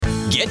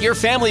Get your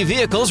family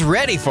vehicles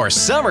ready for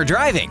summer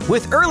driving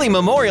with early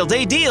Memorial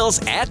Day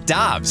deals at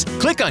Dobbs.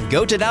 Click on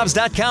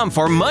gotodobbs.com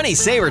for money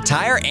saver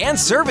tire and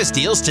service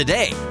deals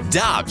today.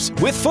 Dobbs,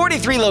 with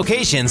 43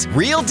 locations,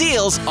 real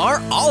deals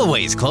are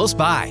always close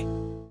by.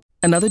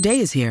 Another day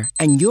is here,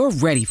 and you're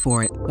ready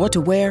for it. What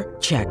to wear?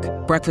 Check.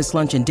 Breakfast,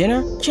 lunch, and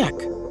dinner? Check.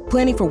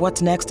 Planning for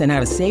what's next and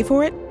how to save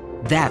for it?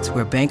 That's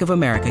where Bank of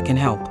America can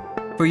help.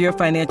 For your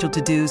financial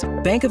to-dos,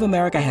 Bank of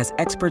America has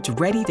experts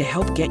ready to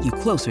help get you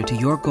closer to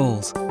your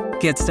goals.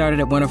 Get started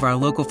at one of our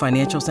local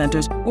financial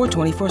centers or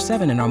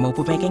 24/7 in our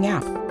mobile banking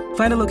app.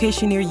 Find a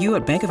location near you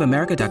at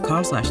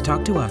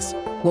bankofamerica.com/talktous.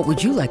 What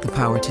would you like the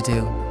power to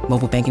do?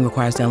 Mobile banking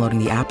requires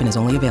downloading the app and is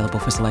only available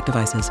for select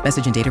devices.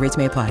 Message and data rates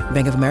may apply.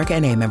 Bank of America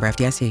NA, member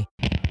FDIC.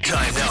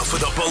 Time now for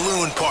the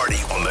balloon party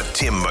on the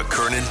Tim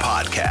McKernan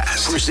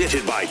podcast.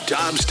 Presented by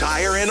Dobbs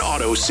Tire and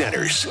Auto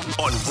Centers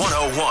on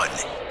 101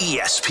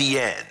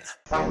 ESPN.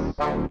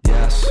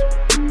 Yes.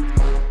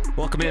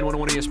 Welcome in,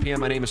 101 ESPN.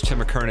 My name is Tim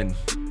McKernan.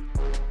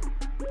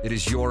 It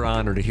is your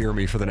honor to hear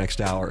me for the next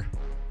hour.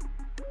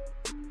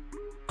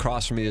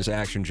 Across from me is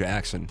Action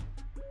Jackson.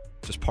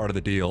 Just part of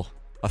the deal.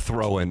 A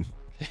throw-in.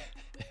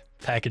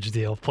 Package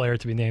deal. Player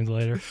to be named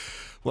later.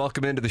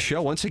 Welcome into the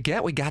show. Once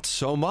again, we got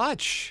so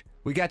much.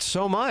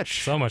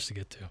 So much to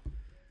get to.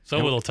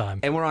 Little time.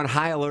 And we're on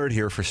high alert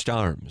here for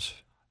storms.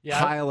 Yeah,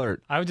 high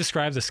alert. I would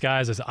describe the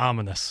skies as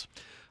ominous.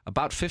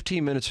 About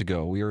 15 minutes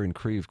ago, we were in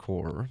Creve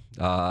Coeur,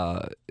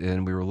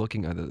 and we were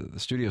looking at the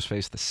studios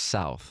face the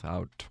south,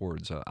 out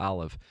towards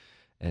Olive,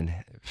 and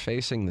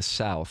facing the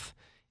south,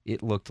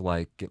 it looked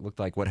like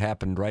what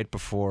happened right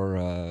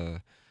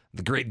before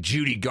the great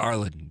Judy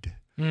Garland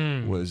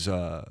was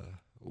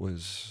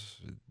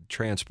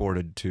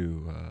transported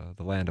to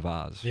the land of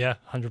Oz. Yeah,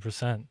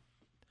 100%.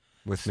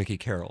 With Mickey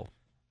Carroll,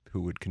 who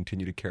would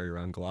continue to carry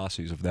around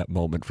glossies of that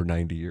moment for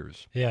 90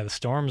 years. Yeah, the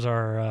storms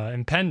are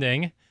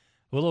impending.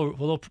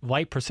 Little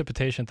light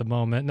precipitation at the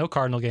moment. No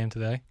Cardinal game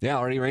today. Yeah,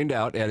 already rained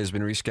out. It has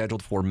been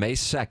rescheduled for May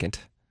 2nd,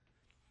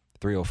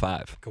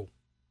 3:05. Cool.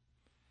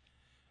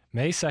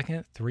 May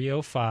 2nd,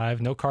 3:05.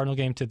 No Cardinal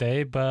game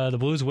today, but the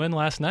Blues win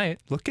last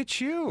night. Look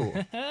at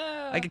you.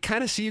 I could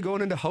kind of see you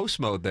going into host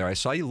mode there. I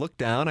saw you look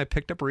down. I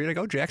picked up a read. I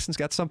go, Jackson's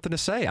got something to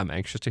say. I'm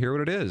anxious to hear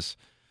what it is.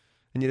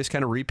 And you just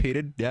kind of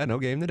repeated, yeah, no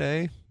game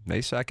today, May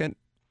 2nd.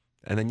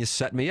 And then you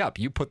set me up.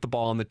 You put the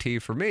ball on the tee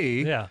for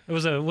me. Yeah, it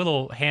was a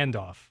little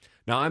handoff.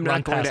 Now, I'm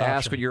not going to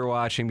ask option. what you're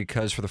watching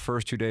because for the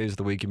first 2 days of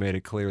the week, you made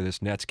it clear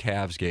this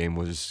Nets-Cavs game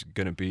was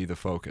going to be the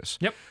focus.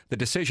 Yep. The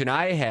decision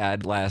I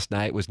had last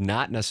night was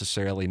not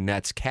necessarily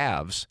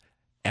Nets-Cavs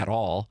at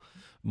all.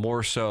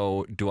 More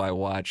so, do I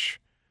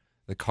watch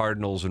the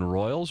Cardinals and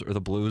Royals or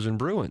the Blues and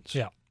Bruins?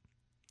 Yeah.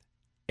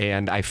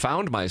 And I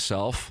found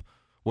myself...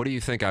 What do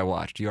you think I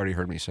watched? You already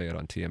heard me say it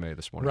on TMA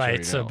this morning.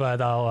 Right, so but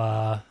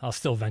I'll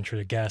still venture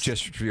to guess.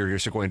 You're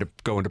just going to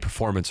go into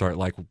performance art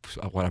like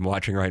what I'm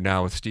watching right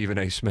now with Stephen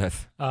A.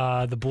 Smith.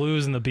 The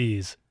Blues and the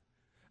Bees.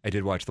 I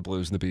did watch the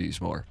Blues and the Bees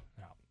more.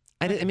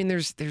 Yeah. I mean,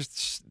 there's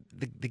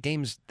the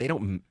games, they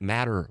don't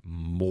matter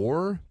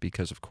more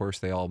because, of course,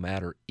 they all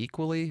matter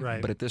equally.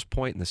 Right. But at this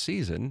point in the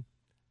season,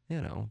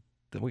 then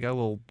we got a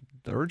little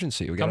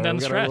urgency. We Come got down a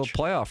the little stretch.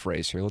 playoff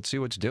race here. Let's see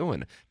what's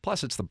doing.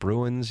 Plus, it's the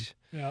Bruins.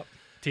 Yep.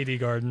 TD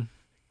Garden.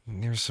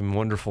 There's some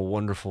wonderful,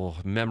 wonderful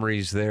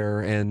memories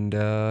there, and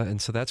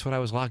so that's what I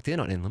was locked in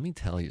on. And let me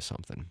tell you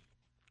something.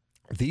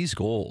 These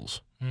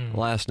goals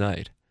last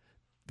night,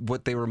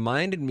 what they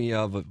reminded me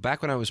of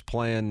back when I was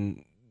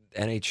playing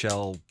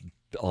NHL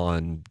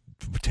on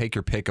take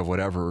your pick of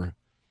whatever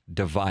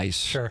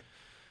device, Sure.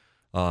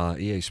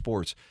 EA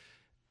Sports,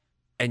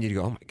 and you'd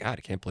go, oh my God,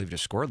 I can't believe you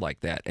just scored like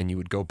that. And you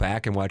would go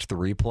back and watch the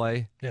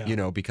replay,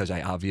 because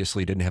I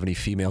obviously didn't have any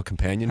female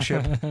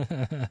companionship.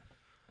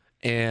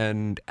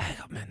 And,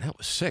 oh man, that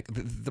was sick.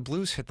 The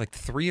Blues hit like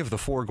 3 of the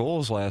 4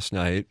 goals last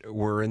night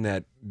were in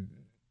that,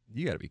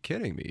 you got to be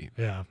kidding me.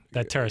 Yeah,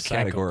 that Tarasenko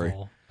category.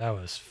 goal. That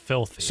was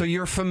filthy. So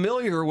you're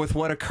familiar with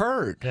what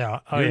occurred. Yeah.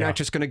 You're not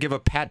just going to give a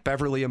Pat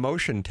Beverly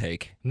emotion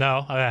take.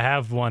 No, I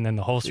have one in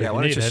the holster. Yeah,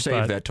 why don't you it,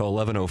 save that till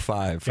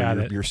 11:05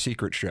 for your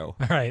secret show.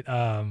 Right.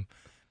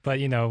 But,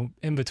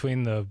 in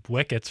between the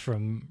wickets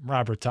from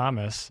Robert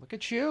Thomas. Look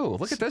at you.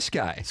 Look at this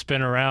guy.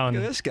 Spin around.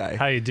 Look at this guy.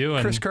 How you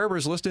doing? Chris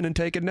Kerber's listening and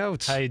taking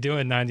notes. How you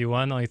doing,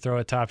 91? Only throw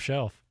it top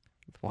shelf.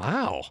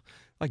 Wow.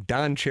 Like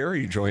Don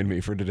Cherry joined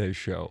me for today's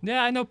show.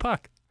 Yeah, I know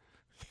Puck.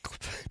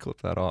 Clip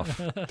that off.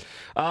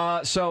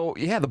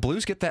 The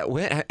Blues get that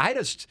win. I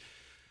just,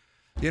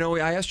 I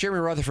asked Jeremy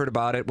Rutherford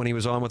about it when he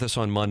was on with us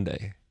on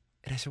Monday.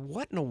 And I said,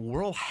 what in the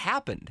world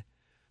happened?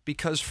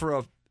 Because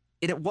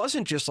it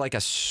wasn't just like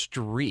a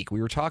streak.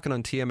 We were talking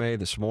on TMA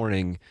this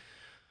morning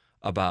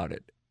about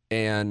it.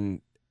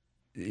 And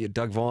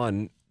Doug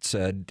Vaughn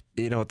said,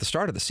 at the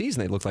start of the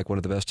season, they looked like one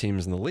of the best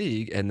teams in the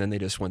league. And then they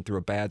just went through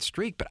a bad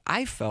streak. But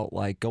I felt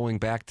like going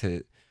back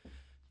to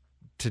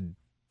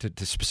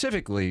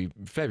specifically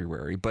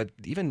February, but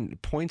even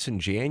points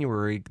in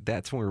January,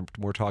 that's when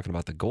we're talking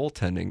about the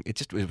goaltending.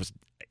 It was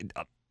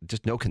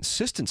just no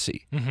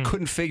consistency. Mm-hmm.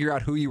 Couldn't figure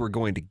out who you were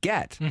going to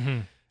get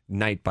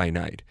night by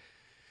night.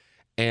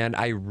 And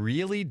I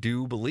really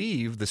do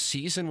believe the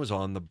season was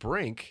on the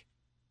brink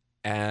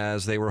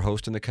as they were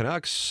hosting the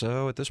Canucks.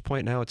 So at this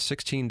point now it's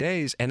 16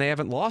 days, and they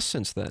haven't lost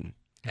since then.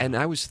 And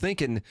I was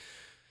thinking,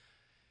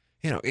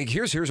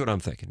 here's what I'm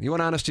thinking. You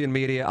want honesty in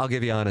media? I'll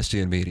give you honesty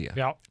in media.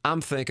 Yeah.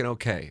 I'm thinking,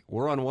 okay,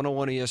 we're on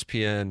 101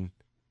 ESPN,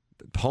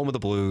 home of the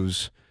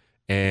Blues,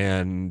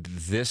 and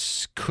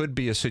this could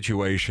be a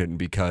situation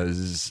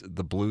because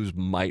the Blues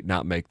might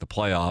not make the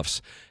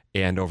playoffs,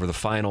 and over the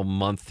final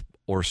month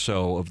or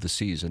so of the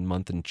season,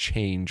 month and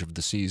change of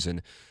the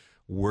season,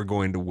 we're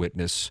going to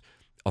witness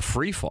a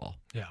free fall.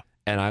 Yeah.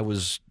 And I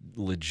was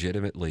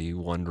legitimately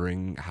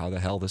wondering how the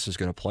hell this is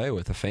going to play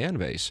with the fan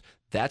base.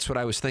 That's what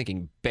I was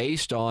thinking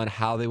based on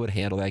how they would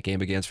handle that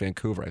game against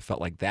Vancouver. I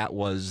felt like that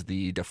was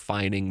the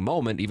defining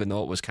moment, even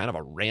though it was kind of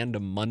a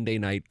random Monday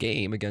night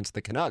game against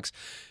the Canucks.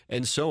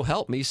 And so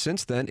help me,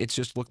 since then, it's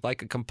just looked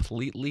like a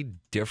completely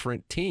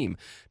different team.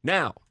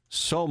 Now,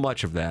 so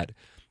much of that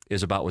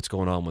is about what's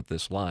going on with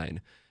this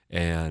line.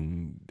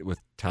 And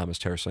with Thomas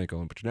Tarasenko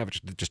and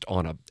Petrevich just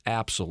on an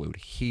absolute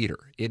heater.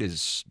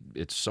 It's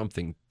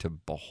something to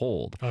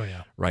behold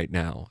right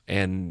now.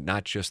 And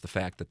not just the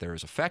fact that they're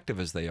as effective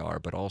as they are,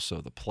 but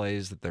also the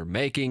plays that they're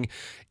making,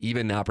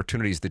 even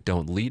opportunities that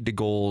don't lead to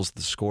goals.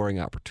 The scoring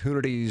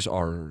opportunities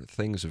are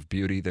things of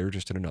beauty. They're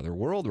just in another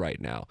world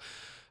right now.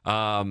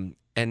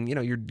 And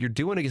you're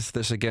doing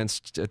this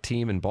against a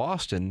team in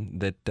Boston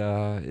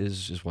that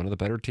is one of the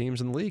better teams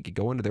in the league. You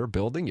go into their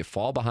building, you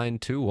fall behind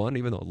 2-1,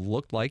 even though it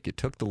looked like you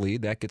took the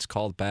lead. That gets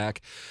called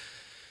back,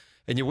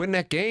 and you win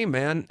that game,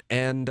 man.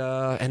 And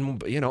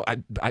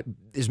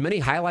as many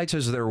highlights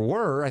as there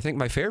were, I think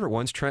my favorite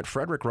one's Trent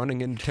Frederick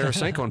running into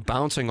Tarasenko and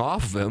bouncing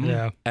off of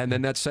him, and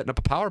then that's setting up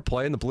a power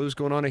play, and the Blues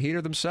going on a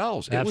heater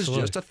themselves. Absolutely.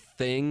 It was just a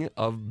thing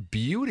of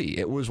beauty.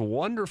 It was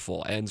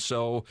wonderful, and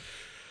so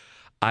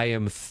I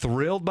am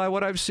thrilled by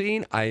what I've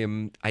seen. I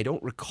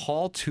don't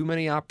recall too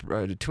many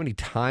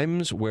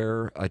times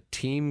where a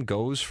team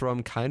goes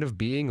from kind of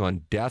being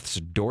on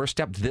death's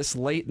doorstep this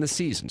late in the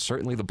season.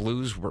 Certainly the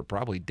Blues were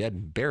probably dead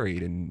and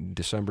buried in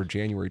December,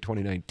 January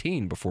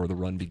 2019 before the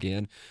run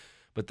began.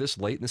 But this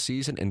late in the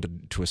season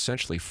and to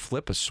essentially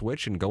flip a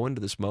switch and go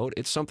into this mode,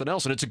 it's something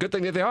else. And it's a good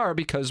thing that they are,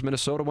 because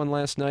Minnesota won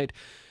last night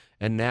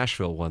and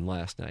Nashville won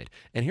last night.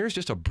 And here's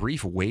just a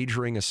brief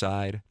wagering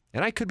aside.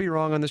 And I could be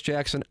wrong on this,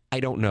 Jackson. I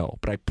don't know.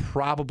 But I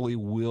probably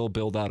will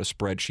build out a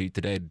spreadsheet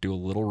today to do a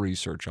little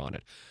research on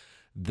it.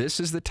 This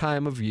is the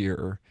time of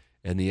year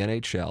in the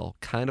NHL,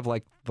 kind of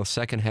like the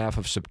second half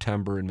of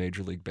September in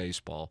Major League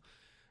Baseball,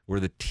 where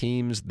the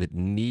teams that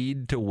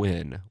need to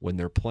win, when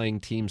they're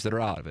playing teams that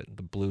are out of it,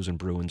 the Blues and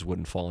Bruins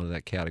wouldn't fall into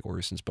that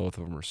category since both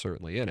of them are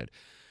certainly in it,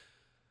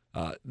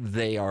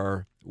 they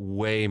are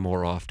way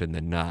more often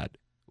than not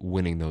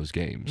winning those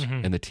games.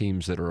 Mm-hmm. And the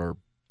teams that are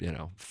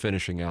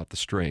finishing out the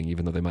string,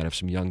 even though they might have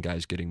some young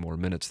guys getting more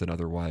minutes than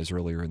otherwise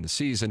earlier in the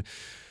season,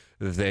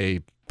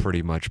 they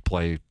pretty much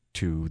play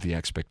to the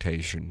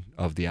expectation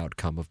of the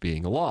outcome of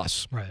being a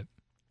loss. Right.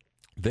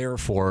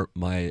 Therefore,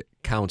 my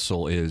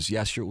counsel is,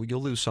 yes,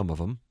 you'll lose some of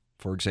them.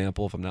 For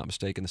example, if I'm not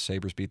mistaken, the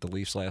Sabres beat the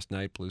Leafs last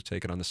night. Blues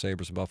taking on the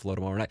Sabres in Buffalo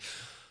tomorrow night.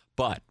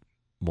 But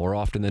more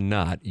often than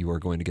not, you are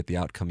going to get the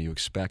outcome you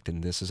expect,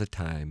 and this is a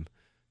time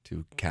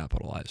to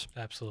capitalize.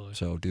 Absolutely.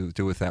 So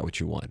do with that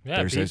what you want.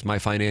 Yeah, there's my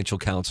financial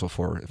counsel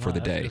for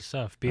the day. Good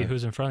stuff. Beat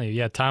who's in front of you.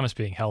 Yeah, Thomas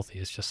being healthy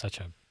is just such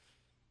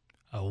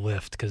a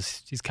lift,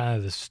 because he's kind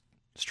of this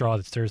straw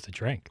that stirs the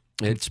drink.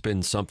 It's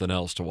been something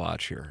else to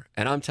watch here.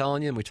 And I'm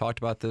telling you, and we talked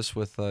about this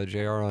with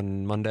JR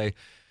on Monday,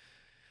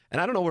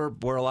 and I don't know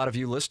where a lot of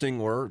you listening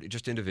were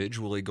just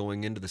individually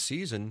going into the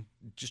season,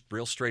 just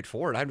real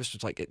straightforward. I was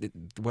just like,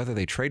 whether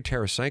they trade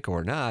Tarasenko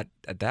or not,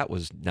 that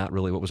was not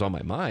really what was on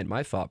my mind.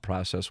 My thought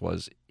process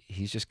was,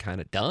 he's just kind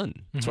of done.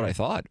 That's what I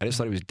thought. I just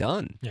thought he was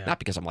done. Yeah. Not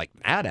because I'm like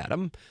mad at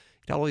him.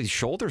 He had all these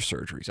shoulder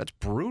surgeries. That's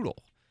brutal.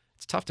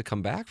 It's tough to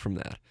come back from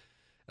that,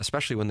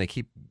 especially when they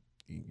keep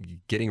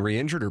getting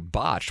re-injured or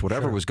botched.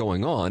 Whatever was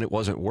going on, it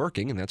wasn't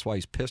working, and that's why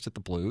he's pissed at the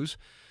Blues.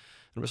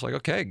 And I'm just like,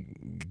 okay,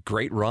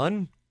 great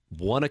run,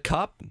 won a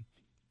cup,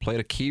 played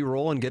a key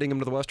role in getting him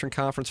to the Western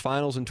Conference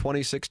Finals in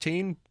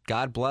 2016.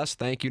 God bless.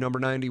 Thank you, number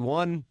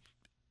 91.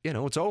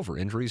 It's over.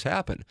 Injuries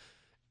happen.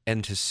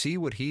 And to see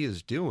what he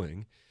is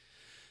doing,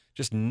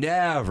 just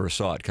never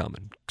saw it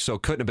coming. So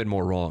couldn't have been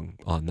more wrong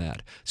on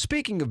that.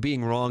 Speaking of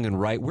being wrong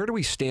and right, where do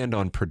we stand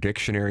on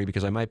Predictionary?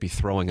 Because I might be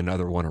throwing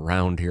another one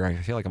around here. I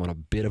feel like I'm on a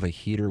bit of a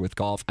heater with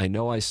golf. I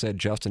know I said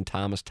Justin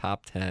Thomas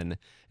top 10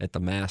 at the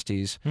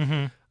Masties.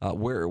 Mm-hmm.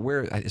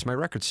 Where is my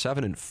record?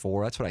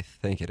 7-4. That's what I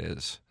think it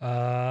is.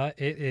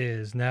 It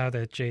is, now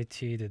that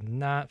JT did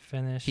not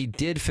finish. He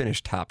did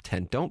finish top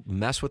 10. Don't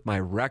mess with my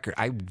record.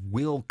 I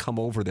will come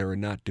over there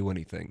and not do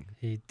anything.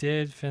 He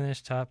did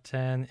finish top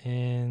 10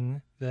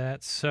 in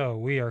that. So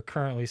we are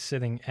currently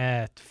sitting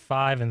at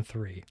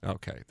 5-3.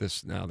 Okay,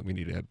 now that we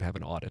need to have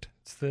an audit.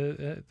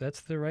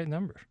 That's the right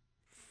number.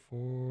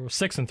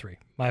 6-3.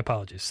 My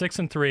apologies.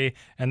 6-3,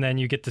 and then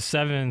you get to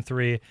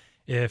 7-3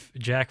 if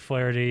Jack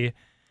Flaherty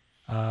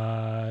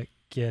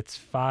gets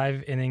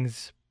 5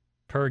 innings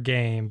per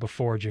game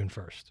before June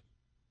 1st.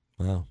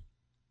 Wow.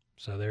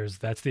 So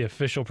that's the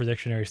official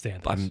predictionary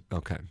standings.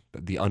 Okay.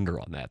 The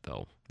under on that,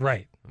 though.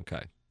 Right.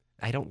 Okay.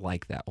 I don't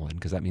like that one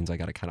because that means I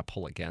got to kind of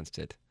pull against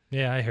it.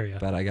 Yeah, I hear you.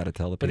 But I got to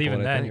tell the people. But even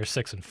what I then, think.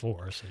 you're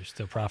 6-4, so you're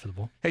still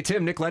profitable. Hey,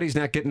 Tim, Nick Leddy's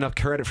not getting enough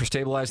credit for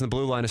stabilizing the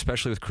blue line,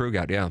 especially with Krug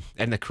out. Yeah.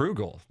 And the Krug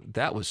goal,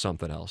 that was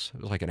something else.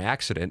 It was like an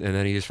accident, and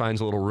then he just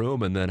finds a little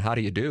room, and then how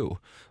do you do?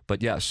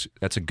 But yes,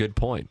 that's a good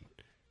point.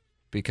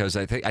 Because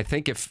I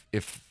think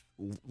if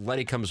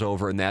Leddy comes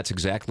over, and that's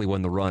exactly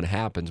when the run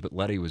happens, but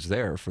Leddy was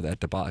there for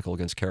that debacle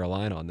against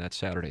Carolina on that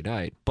Saturday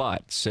night.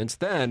 But since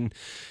then,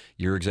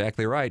 you're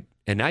exactly right.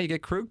 And now you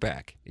get Krug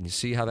back, and you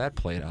see how that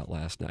played out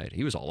last night.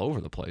 He was all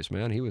over the place,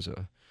 man. He was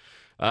a...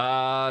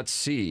 let's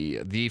see.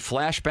 The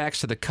flashbacks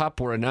to the Cup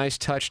were a nice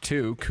touch,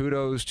 too.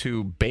 Kudos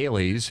to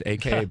Bailey's,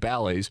 a.k.a.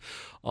 Bally's.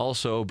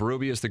 Also,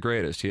 Berube is the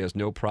greatest. He has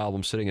no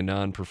problem sitting a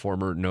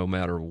non-performer no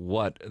matter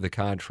what the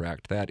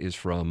contract. That is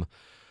from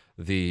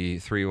the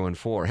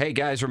 314. Hey,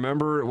 guys,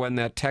 remember when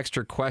that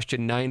texter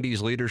questioned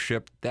 90s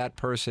leadership? That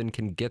person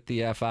can get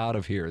the F out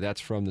of here.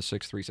 That's from the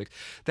 636.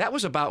 That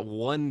was about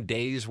 1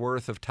 day's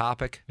worth of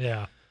topic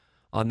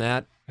on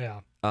that. Yeah.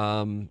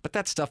 But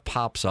that stuff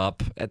pops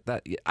up. At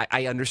that,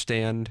 I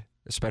understand,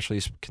 especially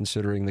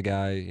considering the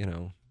guy,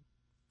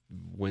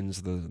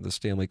 wins the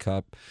Stanley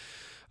Cup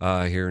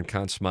here in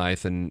Conn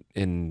Smythe and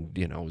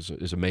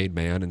is a made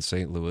man in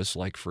St. Louis,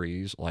 like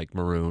Freeze, like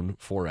Maroon,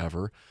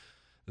 forever,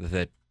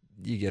 that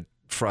you get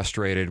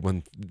frustrated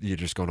when you're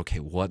just going, okay,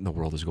 what in the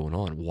world is going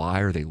on? Why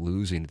are they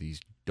losing to these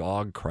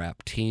dog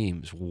crap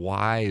teams?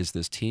 Why is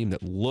this team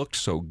that looked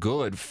so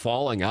good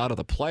falling out of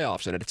the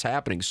playoffs, and it's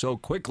happening so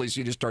quickly, so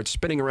you just start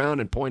spinning around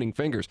and pointing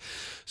fingers?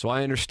 So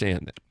I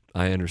understand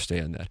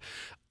that.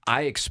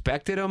 I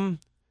expected them,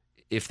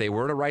 if they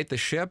were to right the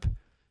ship,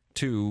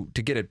 to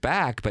get it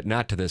back, but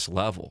not to this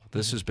level.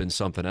 This has been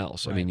something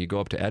else. Right. I mean, you go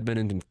up to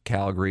Edmonton and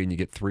Calgary, and you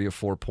get 3 or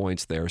 4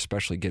 points there,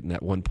 especially getting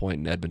that 1 point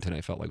in Edmonton.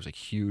 I felt like it was a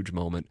huge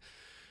moment.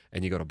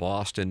 And you go to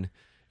Boston,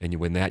 and you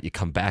win that. You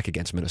come back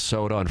against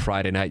Minnesota on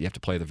Friday night. You have to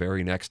play the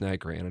very next night.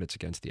 Granted, it's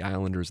against the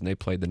Islanders, and they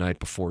played the night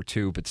before,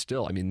 too. But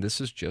still, I mean, this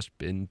has just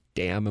been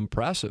damn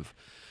impressive.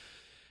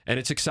 And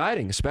it's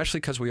exciting,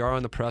 especially because we are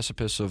on the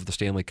precipice of the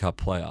Stanley Cup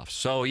playoffs.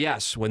 So,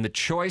 yes, when the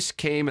choice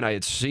came, and I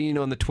had seen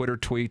on the Twitter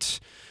tweets,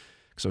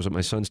 because I was at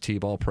my son's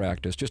T-ball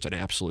practice, just an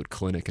absolute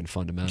clinic in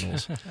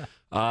fundamentals,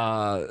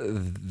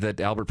 that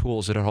Albert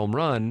Pujols hit a home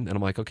run. And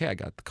I'm like, okay, I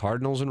got the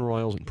Cardinals and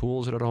Royals, and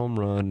Pujols hit a home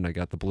run, and I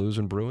got the Blues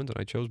and Bruins, and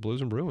I chose Blues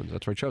and Bruins.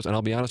 That's what I chose. And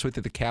I'll be honest with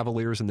you, the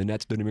Cavaliers and the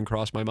Nets didn't even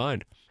cross my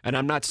mind. And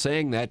I'm not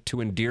saying that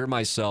to endear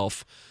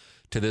myself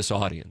to this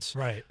audience.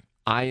 Right.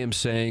 I am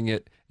saying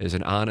it as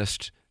an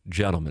honest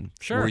gentleman.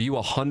 Sure. Were you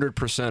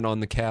 100%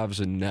 on the Cavs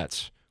and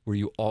Nets? Were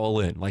you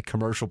all in? Like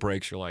commercial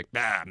breaks, you're like,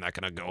 I'm not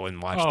going to go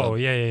and watch them. Oh,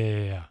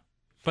 yeah.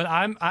 But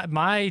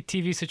my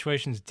TV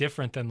situation is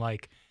different than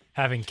like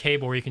having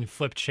cable where you can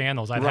flip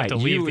channels. I'd have to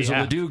leave the app. You, as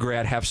a Ledoux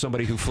grad, have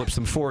somebody who flips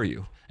them for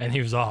you. And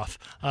he was off.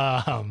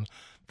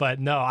 But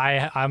no,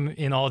 I'm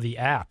in all the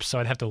apps, so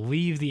I'd have to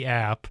leave the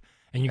app.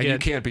 And you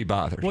can't be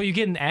bothered. Well, you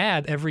get an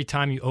ad every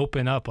time you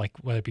open up, like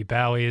whether it be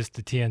Bally's,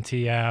 the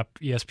TNT app,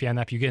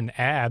 ESPN app, you get an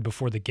ad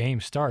before the game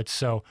starts.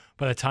 So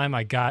by the time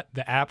I got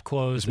the app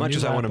closed, as much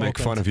as I want to make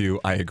fun of you,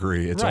 I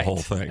agree. It's a whole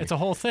thing. It's a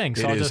whole thing.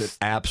 So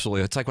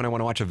absolutely. It's like when I want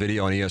to watch a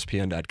video on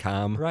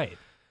ESPN.com. Right.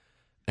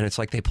 And it's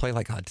like they play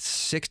like a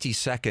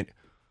 60-second.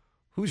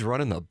 Who's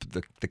running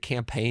the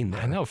campaign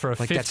there? I know, for a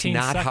 15 that's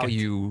not second. How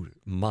you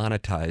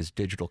monetize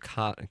digital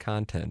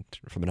content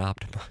from an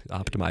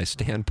optimized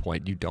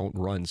standpoint. You don't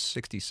run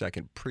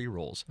 60-second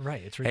pre-rolls.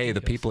 Right, it's ridiculous. Hey,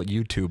 the people at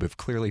YouTube have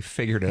clearly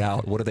figured it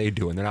out. What are they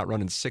doing? They're not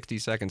running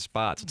 60-second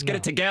spots. Let's get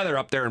it together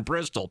up there in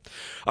Bristol.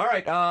 All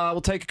right,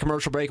 we'll take a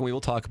commercial break, and we will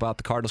talk about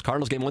the Cardinals.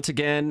 Cardinals game once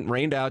again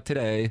rained out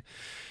today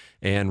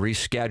and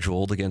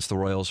rescheduled against the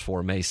Royals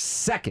for May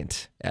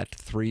 2nd at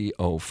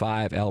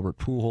 3:05. Albert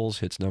Pujols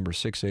hits number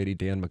 680.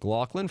 Dan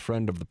McLaughlin,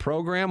 friend of the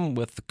program,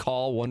 with the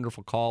call,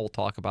 wonderful call. We'll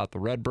talk about the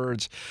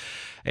Redbirds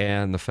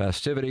and the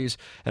festivities.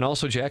 And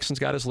also, Jackson's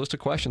got his list of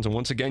questions. And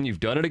once again,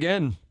 you've done it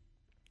again.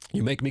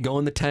 You make me go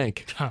in the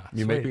tank.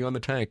 You make me go in the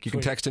tank. You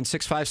can text in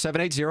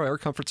 65780, Air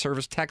Comfort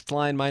Service text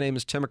line. My name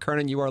is Tim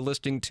McKernan. You are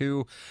listening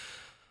to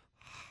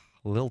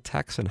Lil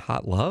Tex and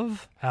Hot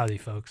Love. Howdy,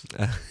 folks.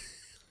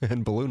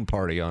 And Balloon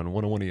Party on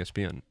 101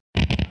 ESPN.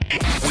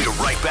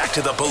 We're right back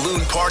to the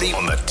Balloon Party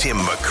on the Tim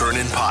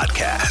McKernan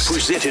Podcast.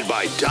 Presented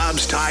by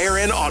Dobbs Tire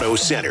and Auto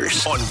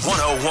Centers on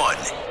 101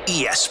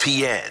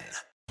 ESPN.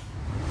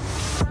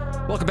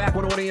 Welcome back,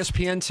 101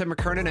 ESPN. Tim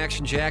McKernan,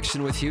 Action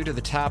Jackson with you to the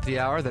top of the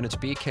hour. Then it's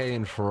BK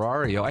and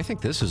Ferrario. I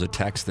think this is a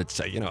text that's,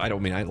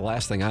 the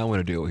last thing I want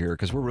to do here,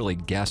 because we're really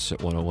guests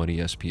at 101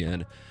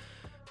 ESPN.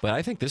 But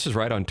I think this is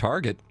right on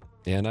target.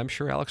 And I'm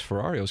sure Alex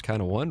Ferrario is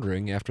kind of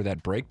wondering, after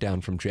that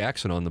breakdown from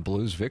Jackson on the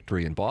Blues'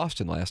 victory in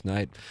Boston last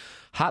night,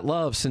 Hot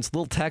Love, since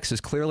Lil Tex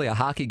is clearly a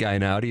hockey guy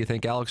now, do you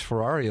think Alex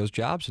Ferrario's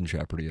job's in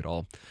jeopardy at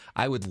all?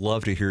 I would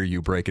love to hear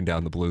you breaking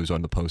down the Blues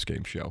on the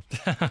postgame show.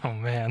 Oh,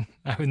 man.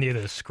 I would need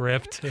a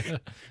script,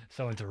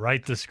 someone to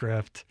write the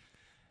script.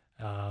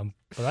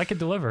 But I could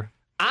deliver.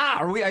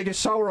 I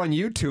just saw we're on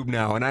YouTube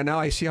now, and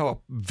I see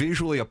how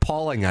visually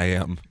appalling I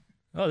am.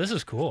 Oh, this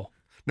is cool.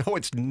 No,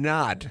 it's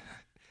not.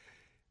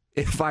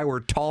 If I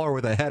were taller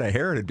with a head of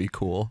hair, it'd be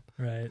cool.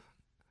 Right.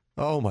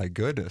 Oh, my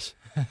goodness.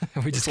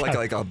 We just It's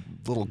like a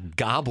little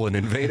goblin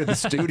invaded the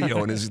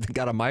studio and has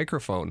got a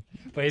microphone.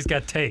 But he's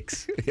got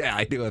takes. Yeah,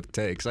 I do have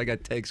takes. I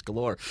got takes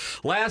galore.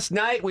 Last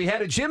night, we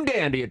had a Jim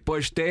Dandy at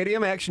Busch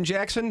Stadium. Action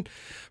Jackson,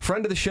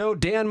 friend of the show,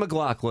 Dan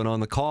McLaughlin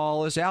on the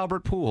call as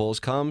Albert Pujols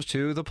comes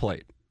to the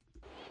plate.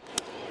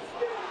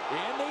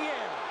 In the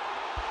air.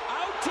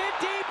 Out to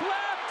deep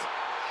left.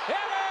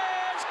 It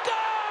is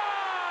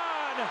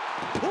gone!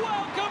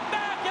 Welcome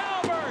back,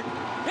 Albert.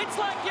 It's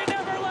like you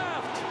never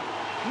left.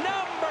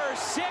 Number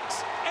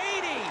 680.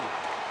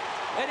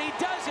 And he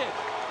does it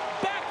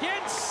back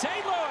in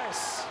St.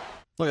 Louis.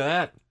 Look at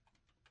that.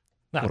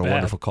 Not What a bad.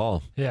 wonderful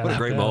call. Yeah, what a not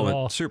great bad at all.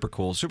 moment. Super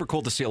cool. Super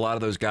cool to see a lot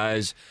of those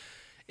guys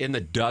in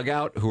the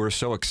dugout who are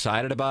so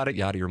excited about it.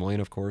 Yadier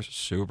Molina, of course,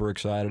 super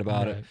excited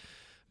about it.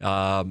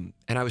 And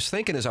I was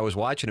thinking as I was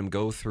watching him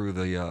go through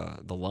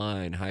the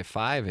line,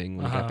 high-fiving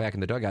when he got back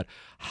in the dugout,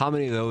 how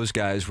many of those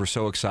guys were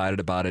so excited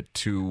about it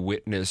to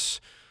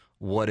witness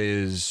what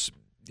is,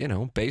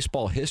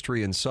 baseball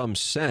history in some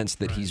sense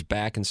that he's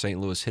back in St.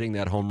 Louis hitting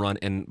that home run.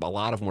 And a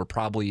lot of them were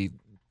probably,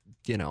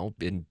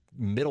 in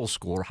middle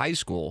school or high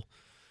school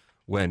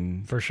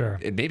when... For sure.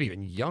 And maybe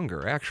even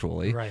younger,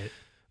 actually. Right.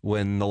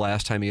 When the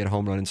last time he had a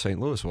home run in St.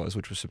 Louis was,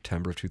 which was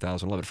September of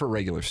 2011, for a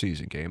regular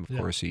season game. Of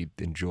course, he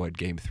enjoyed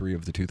Game 3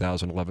 of the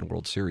 2011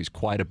 World Series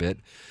quite a bit.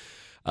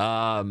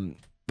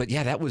 But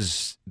yeah,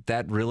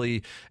 that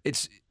really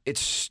it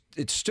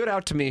stood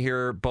out to me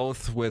here.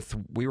 Both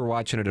we were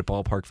watching it at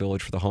Ballpark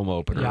Village for the home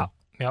opener. Yeah.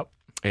 Yep.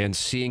 And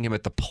seeing him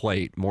at the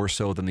plate more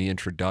so than the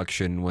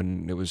introduction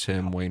when it was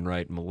him,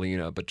 Wainwright, and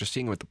Molina, but just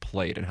seeing him at the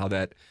plate and how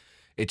that.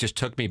 It just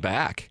took me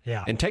back.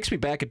 Yeah. And takes me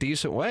back a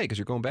decent way because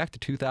you're going back to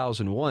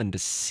 2001 to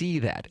see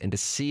that and to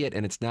see it,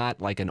 and it's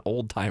not like an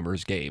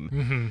old-timers game.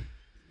 Mm-hmm.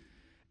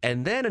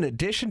 And then in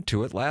addition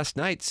to it, last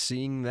night,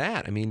 seeing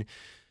that. I mean,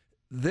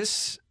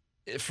 this,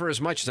 for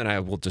as much as, and I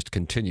will just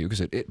continue,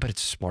 but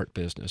it's smart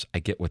business. I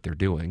get what they're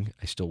doing.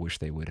 I still wish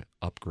they would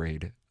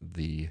upgrade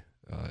the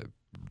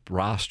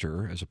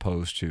roster as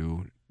opposed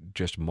to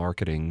just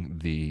marketing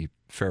the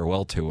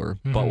farewell tour.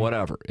 Mm-hmm. But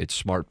whatever. It's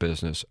smart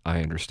business.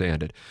 I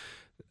understand it.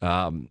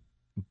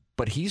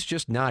 But he's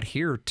just not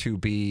here to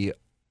be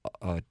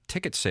a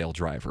ticket sale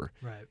driver.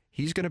 Right.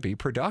 He's going to be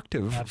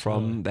productive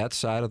from that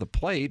side of the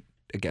plate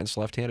against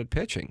left-handed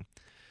pitching.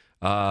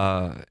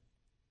 And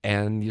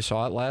you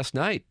saw it last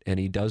night, and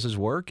he does his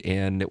work,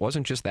 and it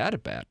wasn't just that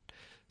at bat.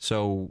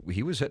 So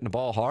he was hitting the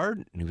ball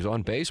hard, and he was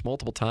on base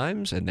multiple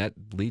times, and that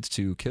leads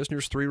to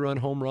Kisner's 3-run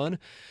home run.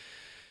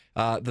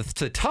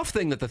 The tough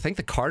thing that I think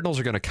the Cardinals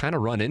are going to kind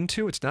of run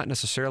into, it's not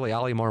necessarily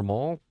Ali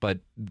Marmol, but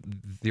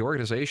the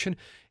organization,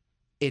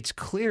 it's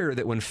clear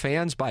that when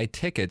fans buy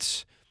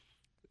tickets,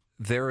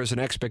 there is an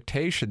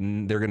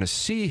expectation they're going to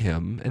see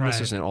him, and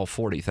this isn't all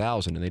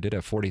 40,000, and they did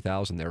have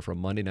 40,000 there for a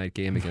Monday night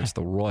game against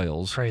the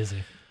Royals.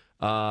 Crazy.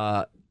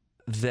 That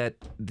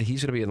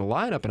he's going to be in the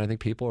lineup, and I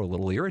think people are a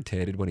little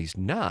irritated when he's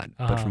not.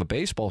 But from a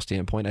baseball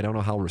standpoint, I don't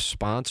know how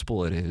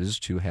responsible it is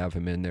to have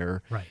him in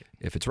there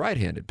if it's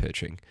right-handed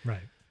pitching.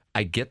 Right.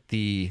 I get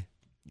the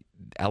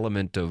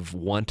element of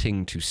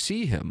wanting to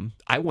see him.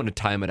 I want to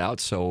time it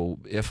out so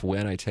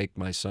when I take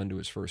my son to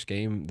his first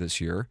game this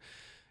year,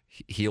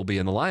 he'll be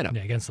in the lineup.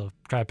 Yeah,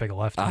 try to pick a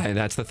lefty. And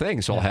that's the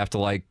thing. So I'll have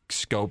to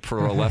scope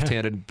for a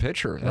left-handed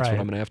pitcher. That's what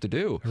I'm going to have to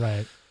do.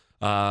 Right.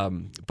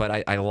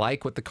 But I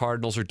like what the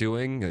Cardinals are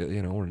doing.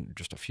 We're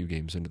just a few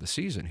games into the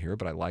season here,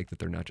 but I like that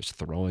they're not just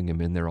throwing him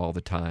in there all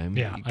the time.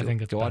 Yeah, I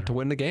think it's go out better. to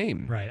win the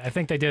game. Right. I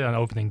think they did on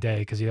opening day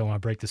because you don't want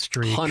to break the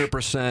streak.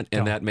 100%,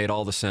 and that made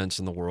all the sense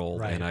in the world,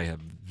 Right. and I have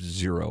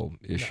zero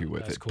issue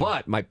with it. cool.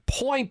 But my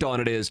point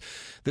on it is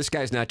this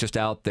guy's not just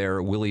out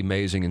there Willie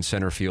Maysing in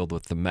center field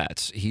with the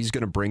Mets. He's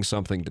going to bring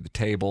something to the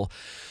table.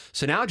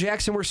 So now,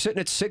 Jackson, we're sitting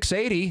at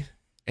 680.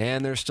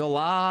 And there's still a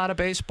lot of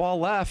baseball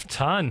left.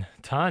 Ton.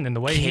 And the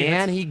way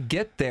he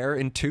get there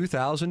in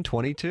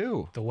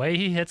 2022? The way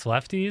he hits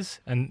lefties,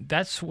 and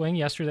that swing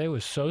yesterday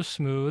was so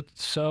smooth,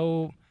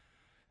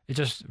 it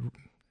just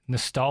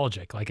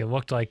nostalgic. It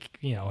looked like,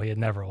 he had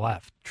never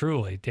left.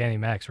 Truly, Danny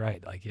Mac's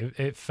right.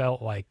 It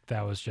felt like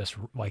that was just,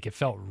 it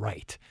felt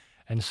right.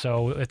 And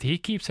so if he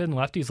keeps hitting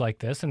lefties like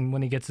this, and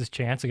when he gets his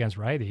chance against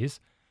righties,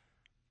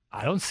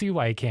 I don't see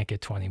why he can't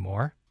get 20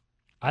 more.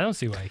 I don't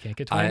see why he can't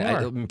get 20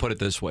 more. Let me put it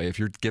this way. If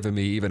you're giving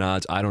me even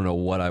odds, I don't know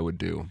what I would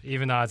do.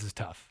 Even odds is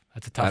tough.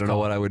 That's a tough I don't know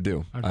call. what I would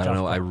do. That's I a don't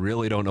know. tough I call.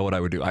 really don't know what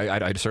I would do.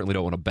 I certainly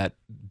don't want to bet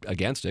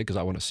against it because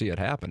I want to see it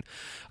happen.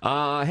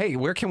 Hey,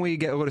 where can we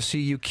go to see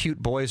you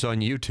cute boys on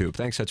YouTube?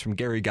 Thanks. That's from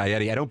Gary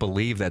Gaetti. I don't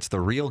believe that's the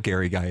real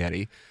Gary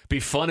Gaetti. Be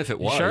fun if it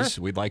was.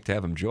 Sure? We'd like to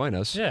have him join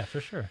us. Yeah, for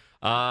sure.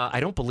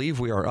 I don't believe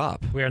we are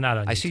up. We are not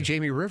on YouTube. I see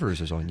Jamie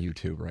Rivers is on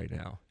YouTube right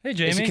now. Hey,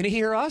 Jamie. Can he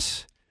hear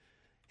us?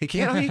 He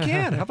can. Oh, he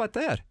can. How about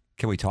that?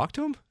 Can we talk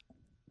to him?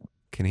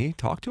 Can he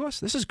talk to us?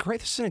 This is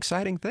great. This is an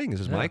exciting thing. Is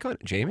his mic on?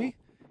 Jamie?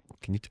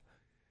 Can you...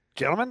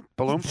 Gentlemen,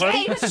 balloon party?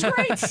 Hey, this is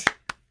great.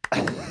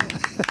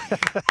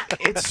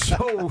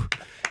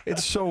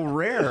 it's so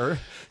rare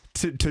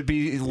to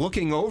be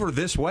looking over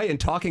this way and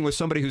talking with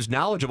somebody who's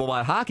knowledgeable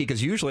about hockey,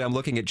 because usually I'm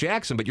looking at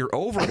Jackson, but you're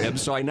over him,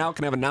 so I now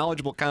can have a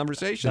knowledgeable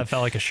conversation. That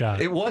felt like a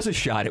shot. It was a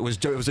shot. It was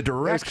a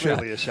direct shot.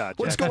 Clearly a shot.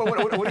 What's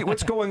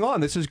going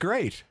on? This is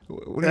great.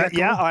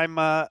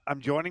 I'm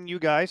joining you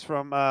guys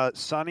from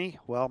sunny,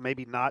 well,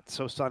 maybe not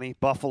so sunny,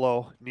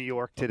 Buffalo, New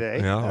York today.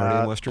 Yeah,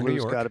 already in Western New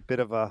Blues York. got a bit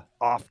of a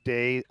off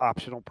day,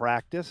 optional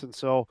practice, and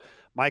so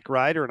Mike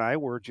Ryder and I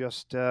were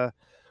just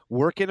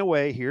working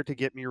away here to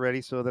get me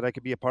ready so that I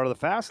could be a part of the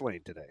fast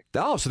lane today.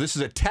 Oh, so this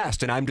is a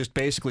test, and I'm just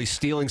basically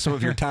stealing some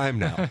of your time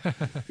now.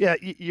 Yeah,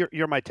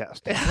 you're my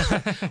test.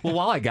 Well,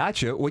 while I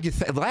got you,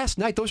 last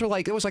night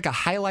it was like a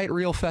highlight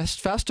reel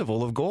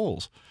festival of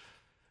goals.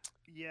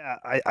 Yeah,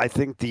 I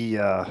think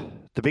the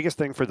biggest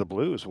thing for the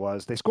Blues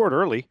was they scored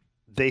early.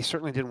 They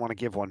certainly didn't want to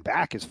give one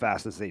back as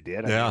fast as they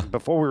did. I mean,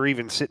 before we were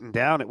even sitting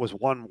down, it was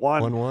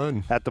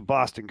 1-1 at the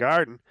Boston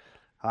Garden.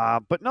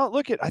 But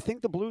no, I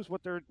think the Blues,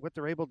 what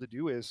they're able to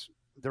do is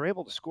they're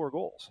able to score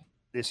goals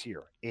this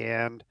year.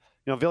 And,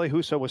 Ville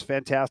Husso was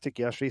fantastic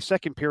yesterday.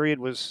 Second period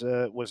was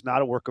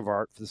not a work of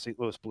art for the St.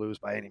 Louis Blues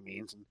by any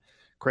means. And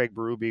Craig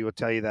Berube would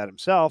tell you that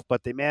himself,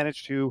 but they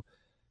managed to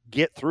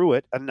get through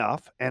it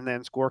enough and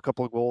then score a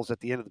couple of goals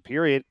at the end of the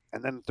period.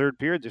 And then the third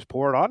period, just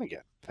pour it on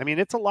again. I mean,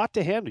 it's a lot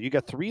to handle. You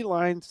got three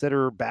lines that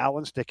are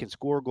balanced, that can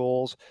score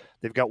goals.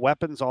 They've got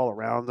weapons all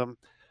around them.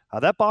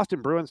 That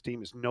Boston Bruins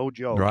team is no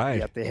joke. Right.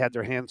 Yet they had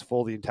their hands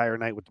full the entire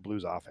night with the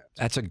Blues offense.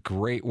 That's a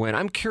great win.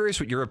 I'm curious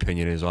what your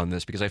opinion is on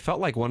this, because I felt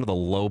like one of the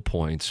low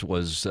points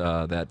was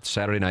that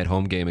Saturday night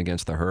home game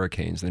against the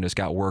Hurricanes. Then just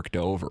got worked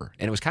over.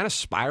 And it was kind of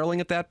spiraling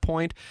at that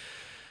point.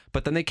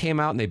 But then they came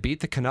out and they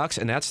beat the Canucks,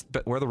 and that's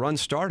where the run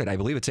started. I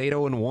believe it's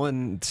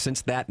 8-0-1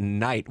 since that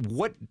night.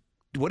 What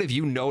have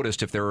you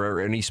noticed, if there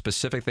are any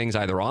specific things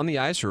either on the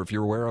ice or if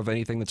you're aware of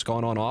anything that's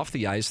gone on off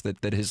the ice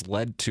that has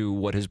led to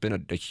what has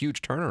been a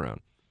huge turnaround?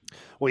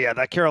 Well, yeah,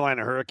 that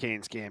Carolina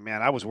Hurricanes game,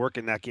 man, I was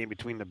working that game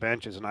between the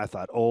benches, and I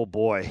thought, oh,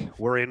 boy,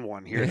 we're in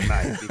one here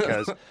tonight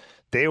because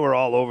they were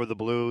all over the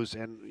Blues.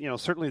 And,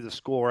 certainly the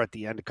score at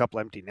the end, a couple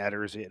empty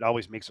netters, it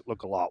always makes it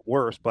look a lot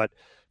worse. But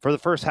for the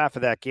first half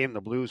of that game,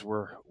 the Blues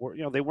were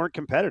they weren't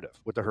competitive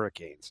with the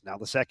Hurricanes. Now,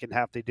 the second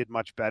half, they did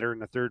much better. In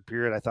the third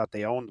period, I thought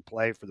they owned the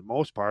play for the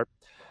most part.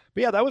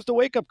 But, yeah, that was the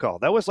wake-up call.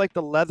 That was like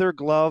the leather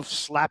glove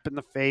slap in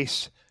the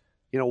face,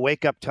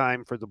 wake-up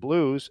time for the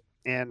Blues.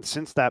 And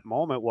since that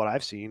moment, what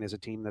I've seen is a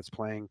team that's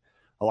playing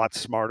a lot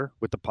smarter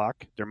with the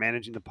puck. They're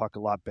managing the puck a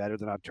lot better.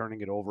 They're not turning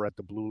it over at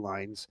the blue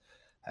lines.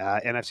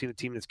 And I've seen a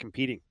team that's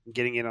competing,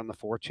 getting in on the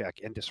forecheck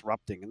and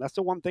disrupting. And that's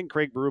the one thing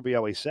Craig Berube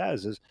always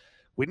says is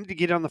we need to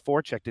get on the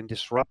forecheck and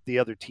disrupt the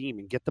other team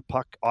and get the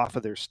puck off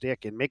of their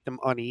stick and make them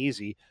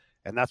uneasy.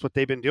 And that's what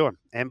they've been doing.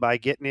 And by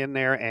getting in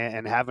there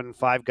and having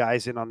five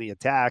guys in on the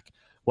attack,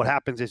 what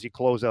happens is you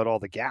close out all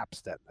the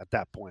gaps then at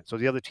that point. So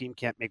the other team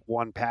can't make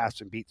one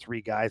pass and beat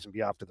three guys and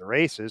be off to the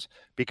races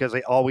because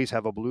they always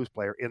have a Blues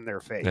player in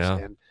their face. Yeah.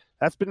 And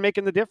that's been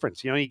making the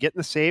difference. You getting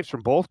the saves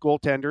from both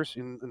goaltenders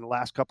in the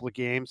last couple of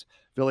games,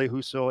 Ville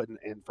Husso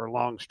and for a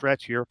long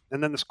stretch here,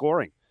 and then the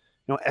scoring.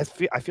 I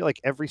feel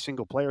like every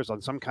single player is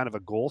on some kind of a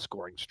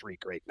goal-scoring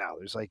streak right now.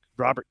 There's like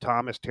Robert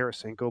Thomas,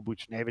 Tarasenko,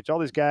 Buchnevich. All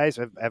these guys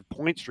have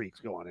point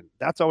streaks going, and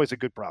that's always a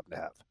good problem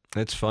to have.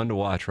 It's fun to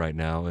watch right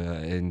now,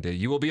 and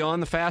you will be on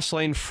the fast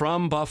lane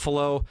from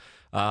Buffalo.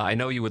 I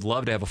know you would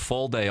love to have a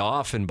full day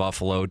off in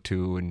Buffalo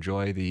to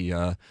enjoy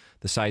the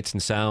sights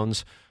and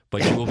sounds,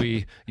 but you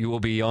will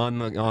be on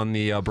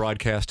the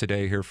broadcast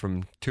today here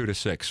from 2 to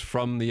 6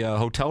 from the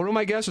hotel room.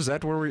 I guess is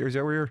that where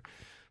you're?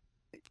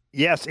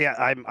 Yes, yeah,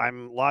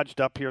 I'm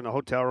lodged up here in the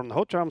hotel room. The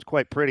hotel room's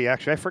quite pretty,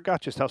 actually. I forgot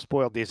just how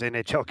spoiled these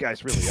NHL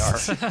guys really are.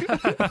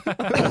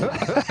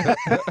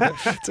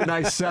 It's a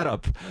nice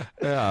setup.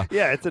 Yeah,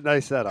 it's a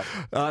nice setup.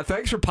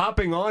 Thanks for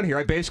popping on here.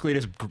 I basically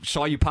just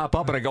saw you pop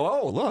up, and I go,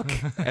 "Oh, look!"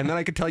 And then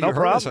I could tell you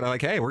heard us, and I'm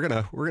like, "Hey, we're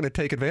gonna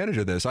take advantage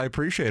of this." I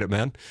appreciate it,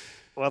 man.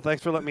 Well,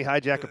 thanks for letting me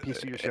hijack a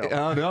piece of your show.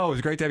 Oh, no, it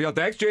was great to have you on.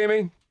 Thanks,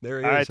 Jamie. There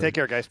he is. All right, take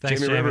care, guys. Thanks,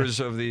 Jamie Jamie Rivers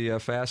of the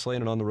Fast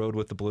Lane and on the road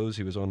with the Blues.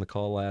 He was on the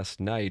call last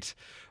night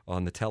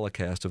on the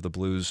telecast of the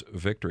Blues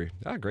victory.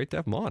 Great to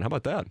have him on. How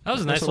about that? That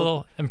was a nice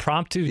little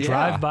impromptu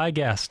drive-by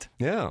guest.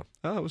 Yeah.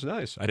 Oh, it was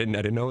nice. I didn't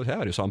know it was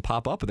happening. I just saw him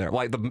pop up there.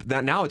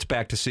 Now it's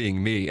back to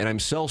seeing me, and I'm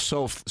so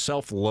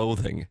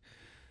self-loathing.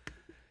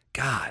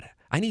 God.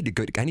 I need to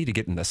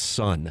get in the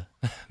sun.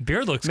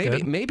 Beard looks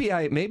good. Maybe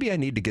I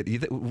need to get. Do you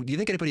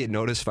think anybody had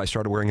noticed if I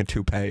started wearing a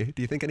toupee?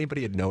 Do you think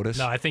anybody had noticed?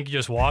 No, I think you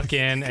just walk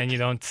in and you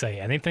don't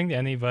say anything to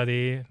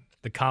anybody.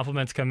 The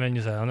compliments come in.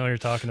 You say, "I don't know what you're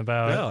talking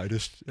about." No, I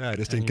just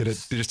didn't get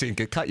it. Just didn't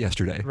get cut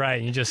yesterday.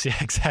 Right. You just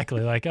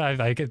exactly like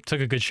I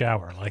took a good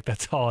shower. Like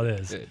that's all it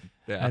is.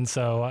 Yeah. And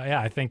so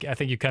I think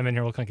you come in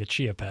here looking like a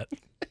chia pet.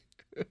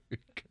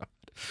 God.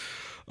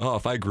 Oh,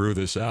 if I grew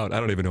this out, I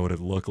don't even know what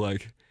it'd look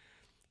like.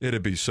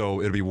 It'd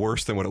be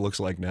worse than what it looks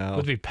like now.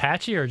 Would it be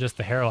patchy or just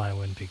the hairline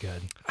wouldn't be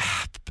good?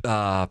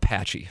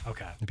 Patchy.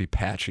 Okay. It'd be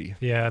patchy.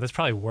 Yeah, that's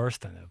probably worse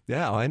than it.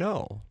 Yeah, I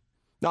know.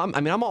 No,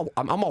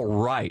 I'm all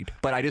right,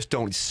 but I just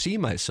don't see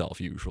myself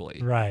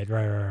usually. Right.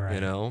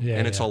 You know,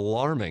 and it's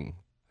alarming.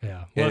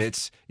 Yeah. And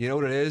it's, you know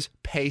what it is?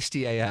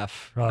 Pasty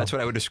AF. Oh. That's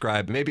what I would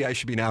describe. Maybe I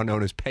should be now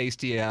known as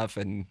Pasty AF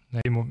and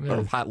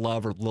or Hot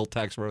Love or Lil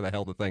Tex, whatever the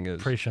hell the thing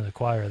is. Preaching to the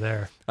choir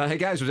there. Hey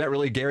guys, was that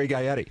really Gary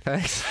Gaetti?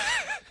 Thanks.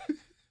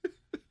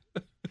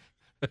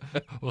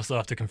 We'll still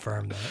have to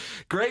confirm that.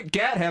 Great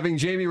get having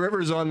Jamie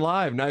Rivers on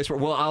live. Nice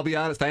work. Well, I'll be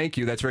honest. Thank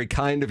you. That's very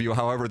kind of you.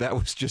 However, that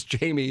was just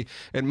Jamie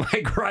and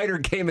Mike Ryder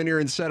came in here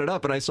and set it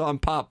up, and I saw him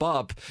pop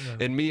up,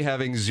 and me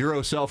having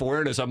zero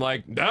self-awareness. I'm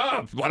like,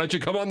 nah, why don't you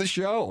come on the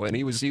show? And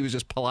he was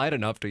just polite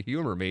enough to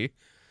humor me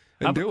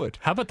and do it.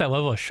 How about that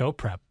level of show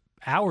prep?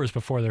 Hours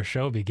before their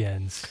show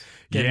begins.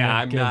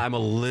 I'm a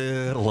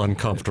little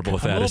uncomfortable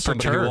with that. As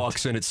somebody who perturbed.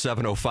 walks in at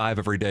 7:05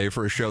 every day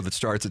for a show that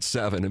starts at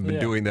 7 and been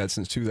doing that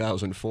since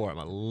 2004, I'm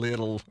a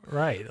little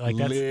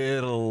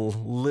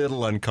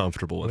little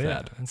uncomfortable with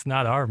that. It's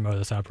not our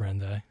modus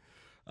operandi.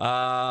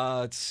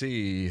 Let's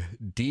see.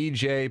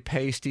 DJ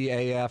Pasty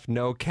AF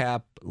No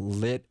Cap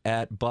Lit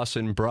at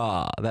Bussin'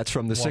 Bra. That's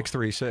from the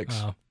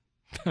 636.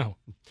 Oh.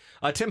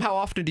 Tim, how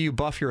often do you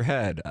buff your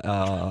head?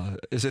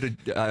 Is it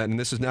and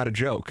this is not a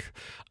joke.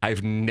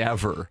 I've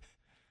never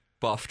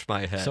buffed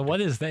my head. So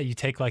what is that? You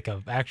take like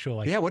a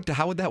actual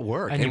how would that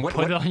work? And you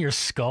put it on your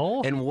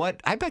skull? And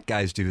what? I bet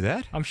guys do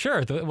that. I'm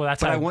sure. Well,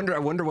 that's. But I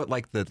wonder what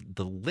like the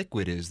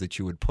liquid is that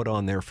you would put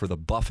on there for the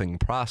buffing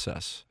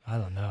process. I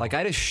don't know. Like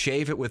I just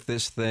shave it with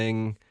this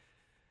thing,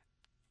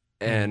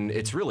 and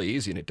it's really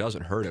easy and it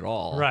doesn't hurt at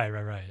all. Right.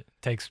 It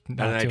takes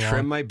not and too I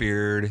trim long. my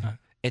beard.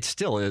 It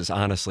still is,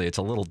 honestly. It's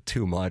a little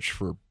too much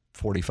for a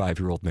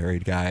 45-year-old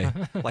married guy.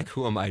 Like,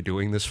 who am I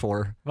doing this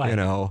for? Right. You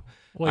know,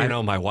 Well, I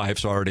know my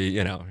wife's already,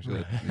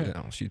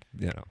 she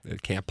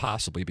it can't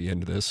possibly be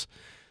into this.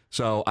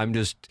 So I'm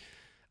just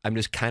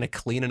kind of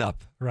cleaning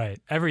up. Right.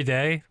 Every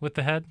day with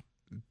the head?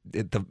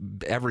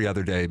 Every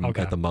other day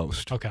at the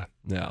most. Okay.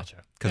 Yeah.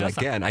 Gotcha. Because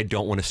again, I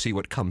don't want to see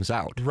what comes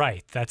out.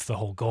 Right. That's the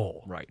whole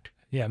goal. Right.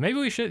 Yeah. Maybe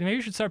we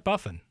should start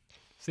buffing.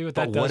 See what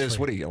that But does.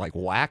 what do you like?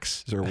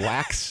 Wax? Is there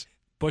wax?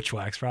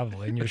 Bushwhacks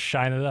probably, and you just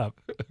shine it up.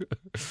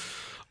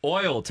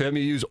 Oil, Tim.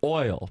 You use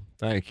oil.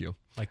 Thank you.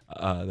 Like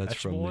that's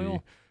from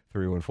oil? the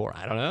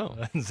 314. I don't know.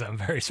 That doesn't sound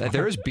very smart.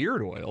 There is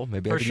beard oil.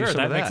 Maybe I For could sure, use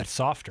some that of makes it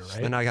softer,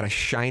 right? Then I got a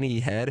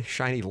shiny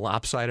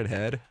lopsided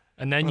head.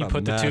 And then What you a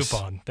put the mess. tube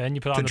on. Then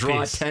you put on To the draw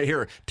piece.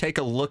 here, take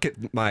a look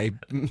at my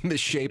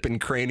misshapen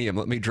cranium.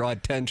 Let me draw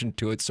attention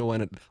to it so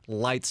when it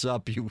lights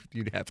up,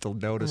 you'd have to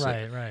notice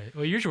it. Right.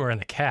 Well, usually we're in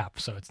the cap,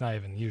 so it's not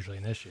even usually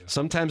an issue.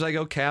 Sometimes I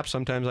go cap,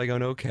 sometimes I go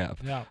no cap.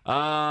 Yeah.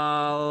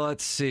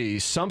 Let's see.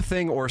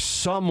 Something or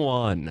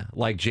someone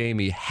like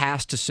Jamie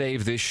has to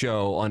save this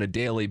show on a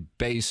daily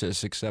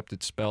basis, except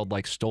it's spelled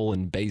like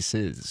stolen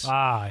bases.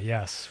 Ah,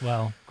 yes.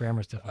 Well,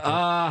 grammar's difficult.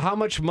 How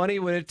much money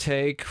would it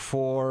take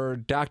for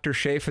Dr.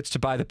 Chaffetz to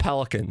buy the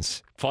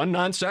Pelicans? Fun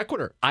non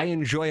sequitur. I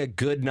enjoy a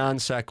good non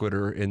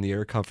sequitur in the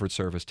Air Comfort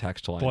Service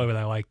text line. Boy, would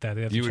I like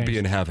that. You would be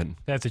in heaven.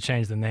 They have to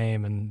change the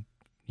name and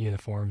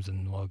uniforms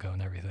and logo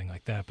and everything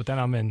like that. But then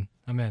I'm in.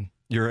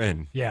 You're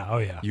in. Yeah. Oh,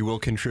 yeah. You will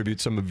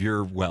contribute some of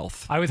your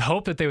wealth. I would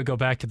hope that they would go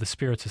back to the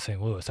Spirits of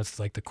St. Louis. That's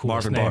like the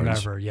coolest Marvin name Barnes.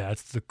 ever. Yeah,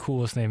 it's the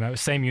coolest name ever.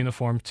 Same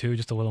uniform, too,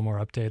 just a little more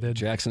updated.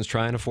 Jackson's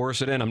trying to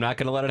force it in. I'm not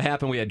going to let it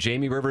happen. We had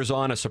Jamie Rivers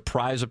on, a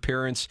surprise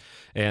appearance,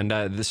 and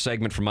this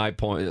segment from my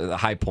point, the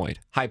high point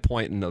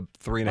in the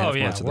 3.5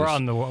 months of this.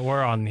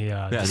 we're on the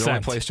Yeah, the only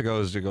descent. place to go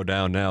is to go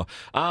down now.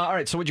 All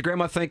right, so what'd your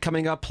grandma think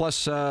coming up,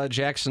 plus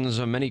Jackson's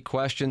many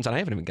questions, and I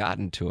haven't even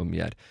gotten to them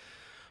yet.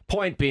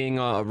 Point being,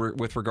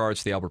 with regards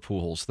to the Albert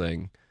Pujols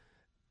thing,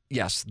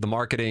 yes, the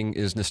marketing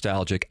is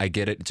nostalgic. I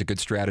get it. It's a good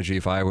strategy.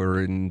 If I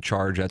were in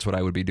charge, that's what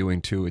I would be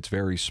doing too. It's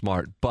very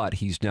smart. But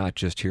he's not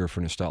just here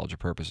for nostalgia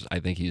purposes. I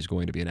think he's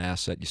going to be an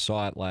asset. You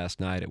saw it last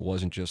night. It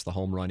wasn't just the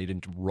home run. He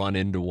didn't run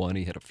into one.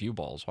 He hit a few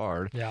balls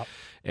hard. Yeah.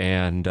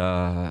 And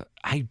I'm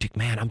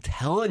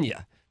telling you.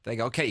 They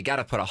go, okay, you got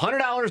to put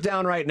 $100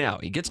 down right now.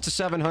 He gets to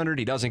 700.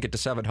 He doesn't get to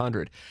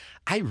 700.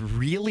 I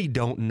really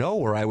don't know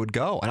where I would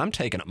go. And I'm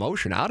taking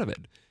emotion out of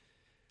it.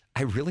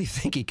 I really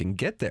think he can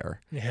get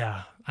there.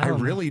 Yeah. I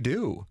really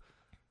do.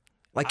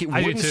 Like, it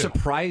I do wouldn't too.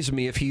 surprise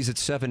me if he's at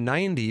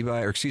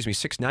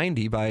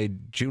 690 by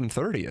June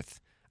 30th.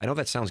 I know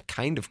that sounds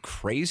kind of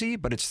crazy,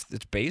 but it's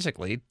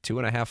basically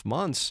 2.5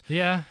 months.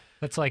 Yeah.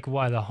 That's like,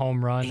 what, a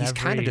home run He's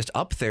kind of just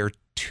up there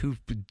to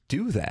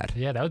do that.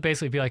 Yeah, that would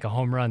basically be like a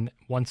home run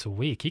once a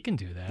week. He can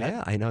do that.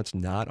 Yeah, I know it's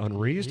not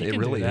unreasonable. He It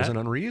can do really that. isn't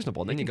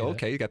unreasonable. And then He you can go, do that.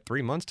 okay, you got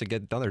 3 months to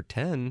get another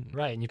 10.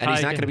 Right, and you he's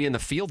probably not going to can- be in the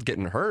field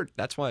getting hurt.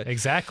 That's why.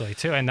 Exactly,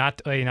 too. And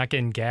you're not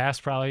getting gas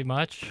probably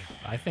much.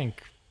 I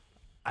think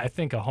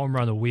a home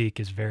run a week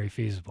is very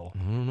feasible.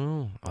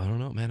 I don't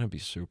know, man. That'd be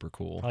super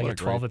cool. Probably What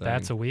get a great 12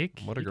 at-bats thing. a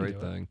week. What a You can great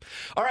do it. thing.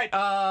 All right,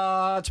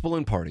 it's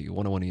Balloon Party,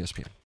 101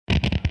 ESPN.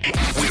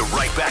 We're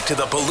right back to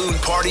the Balloon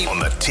Party on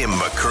the Tim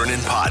McKernan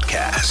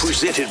Podcast.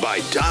 Presented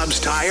by Dobbs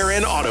Tire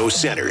and Auto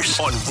Centers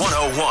on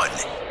 101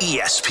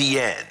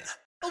 ESPN.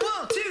 1,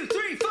 2,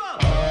 3, 4.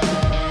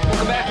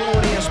 Welcome back,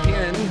 101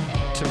 ESPN.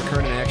 Tim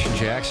McKernan, Action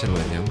Jackson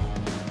with you.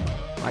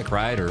 Mike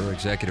Ryder,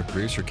 executive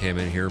producer, came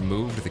in here,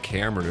 moved the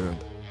camera to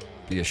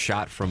be a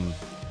shot from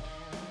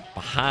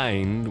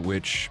behind,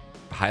 which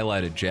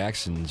highlighted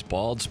Jackson's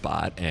bald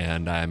spot,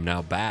 and I'm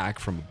now back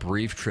from a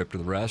brief trip to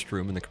the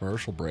restroom in the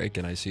commercial break,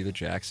 and I see that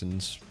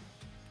Jackson's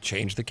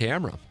changed the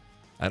camera.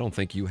 I don't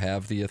think you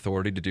have the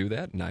authority to do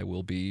that, and I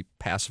will be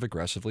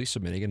passive-aggressively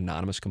submitting an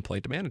anonymous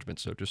complaint to management,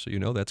 so just so you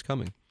know, that's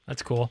coming.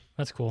 That's cool.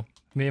 That's cool.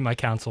 Me and my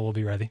counsel will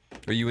be ready.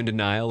 Are you in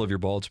denial of your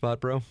bald spot,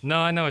 bro? No,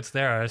 I know it's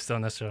there. I just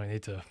don't necessarily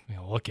need to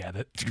look at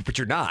it. But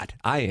you're not.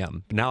 I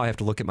am. Now I have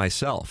to look at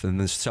myself, and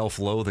this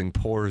self-loathing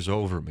pours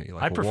over me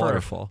like a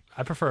waterfall.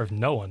 I prefer if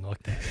no one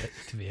looked at it,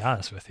 to be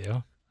honest with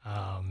you.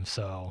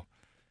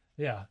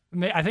 Yeah.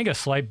 I think a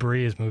slight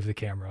breeze moved the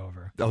camera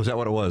over. Oh, is that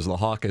what it was? The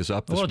hawk is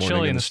up this morning. A little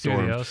chilly in the storm.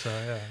 studio, so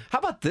yeah. How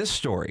about this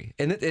story?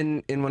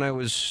 And when I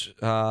was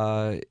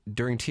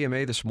during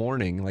TMA this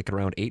morning, like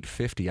around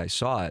 8:50, I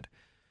saw it.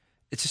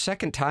 It's the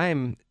second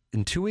time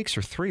in 2 weeks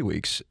or 3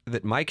 weeks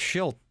that Mike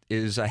Schilt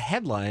is a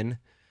headline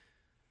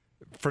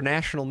for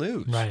national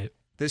news. Right.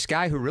 This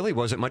guy who really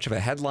wasn't much of a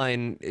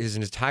headline his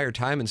entire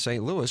time in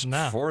St. Louis,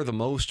 for the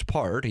most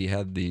part. He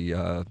had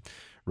the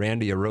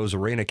Randy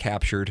Arozarena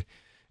captured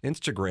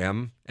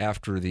Instagram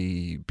after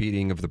the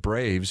beating of the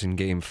Braves in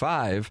Game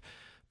 5.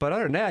 But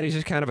other than that, he's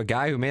just kind of a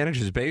guy who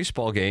manages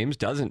baseball games,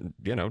 didn't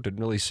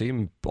really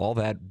seem all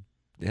that,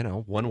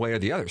 one way or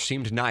the other.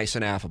 Seemed nice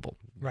and affable.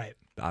 Right.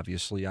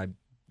 Obviously, I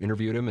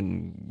interviewed him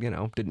and,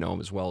 didn't know him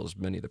as well as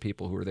many of the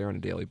people who were there on a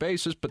daily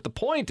basis. But the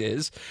point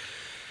is,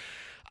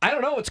 I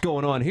don't know what's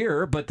going on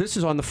here, but this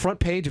is on the front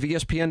page of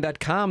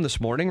ESPN.com this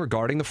morning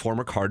regarding the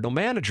former Cardinal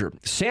manager.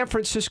 San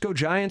Francisco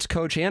Giants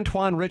coach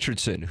Antoine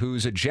Richardson,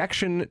 whose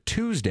ejection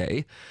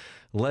Tuesday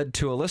led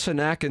to Alyssa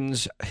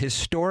Naken's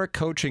historic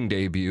coaching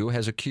debut,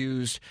 has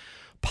accused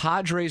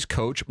Padres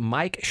coach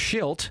Mike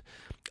Schilt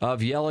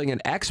of yelling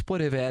an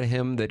expletive at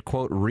him that,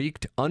 quote,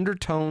 reeked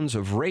undertones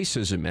of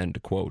racism,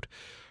 end quote.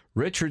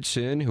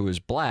 Richardson, who is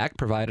black,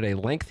 provided a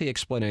lengthy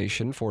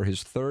explanation for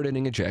his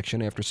third-inning ejection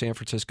after San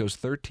Francisco's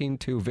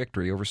 13-2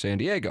 victory over San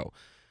Diego.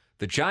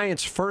 The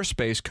Giants' first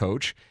base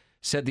coach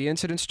said the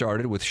incident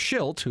started with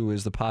Schilt, who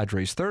is the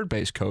Padres' third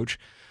base coach,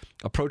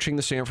 approaching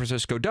the San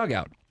Francisco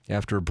dugout.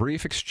 After a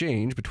brief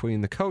exchange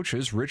between the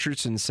coaches,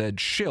 Richardson said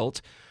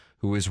Schilt,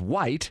 who is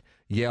white,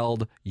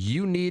 yelled,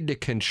 "You need to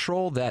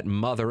control that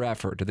mother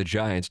effer" to the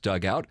Giants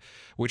dugout,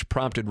 which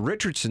prompted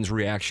Richardson's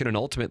reaction and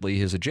ultimately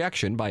his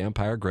ejection by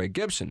umpire Greg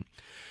Gibson.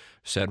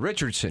 Said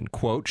Richardson,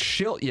 quote,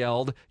 Schilt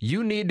yelled,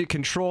 "You need to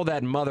control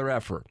that mother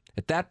effer."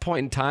 At that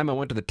point in time, I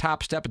went to the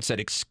top step and said,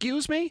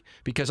 "Excuse me?"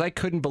 because I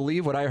couldn't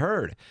believe what I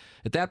heard.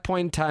 At that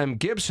point in time,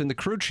 Gibson, the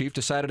crew chief,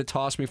 decided to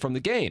toss me from the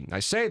game. I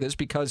say this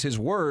because his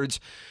words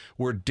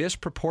were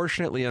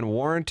disproportionately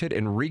unwarranted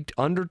and reeked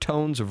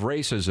undertones of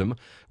racism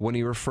when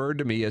he referred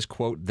to me as,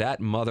 quote, "that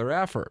mother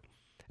effer,"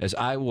 as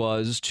I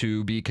was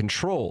to be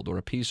controlled or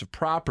a piece of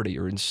property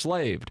or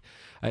enslaved.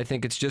 I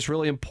think it's just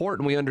really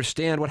important we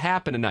understand what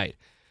happened tonight.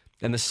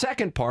 And the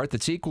second part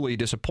that's equally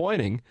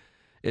disappointing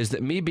is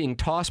that me being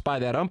tossed by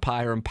that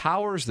umpire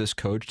empowers this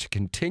coach to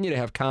continue to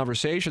have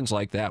conversations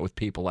like that with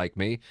people like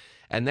me,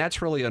 and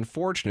that's really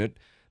unfortunate.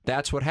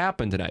 That's what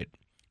happened tonight.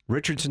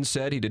 Richardson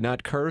said he did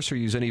not curse or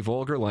use any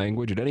vulgar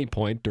language at any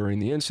point during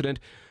the incident,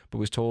 but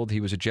was told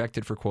he was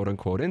ejected for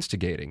quote-unquote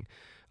instigating.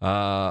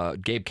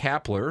 Gabe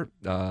Kapler,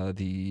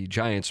 the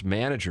Giants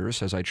manager,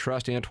 says, "I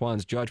trust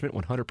Antoine's judgment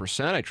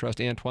 100%. I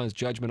trust Antoine's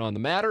judgment on the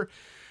matter.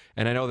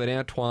 And I know that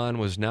Antoine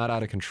was not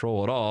out of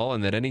control at all,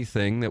 and that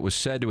anything that was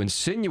said to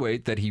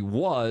insinuate that he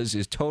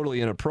is totally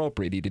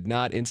inappropriate. He did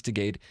not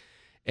instigate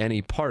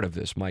any part of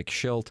this." Mike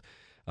Schilt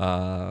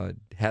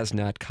has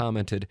not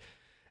commented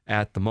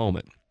at the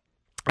moment.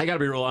 I got to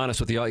be real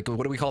honest with you. Like,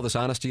 what do we call this?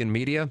 Honesty in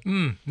media?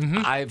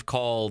 I've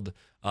called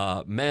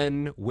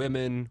men,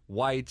 women,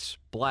 whites,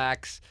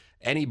 blacks,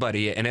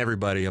 anybody and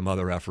everybody a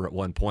mother effer at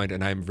one point,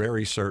 and I'm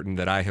very certain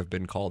that I have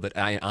been called it.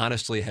 I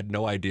honestly had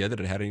no idea that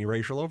it had any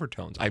racial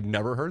overtones. I've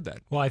never heard that.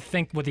 Well, I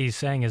think what he's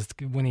saying is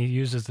when he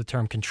uses the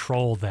term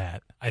control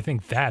that, I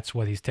think that's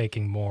what he's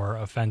taking more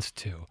offense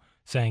to,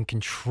 saying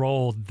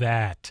control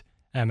that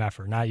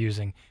MFer, not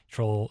using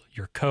control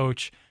your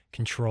coach,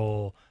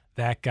 control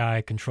that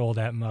guy, control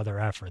that mother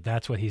effer.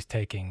 That's what he's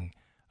taking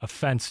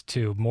offense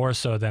to more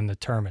so than the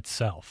term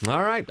itself.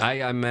 All right,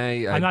 I'm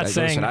not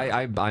saying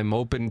listen, I'm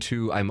open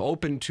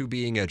to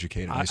being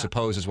educated. I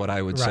suppose is what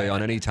I would say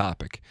on any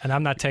topic. And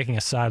I'm not taking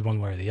a side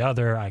one way or the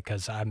other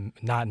because I'm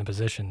not in a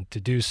position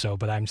to do so.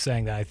 But I'm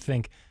saying that I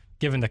think,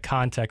 given the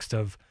context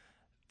of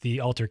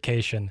the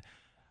altercation,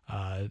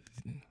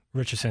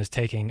 Richardson is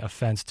taking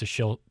offense to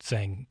Schilt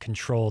saying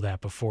control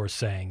that before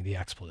saying the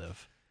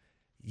expletive.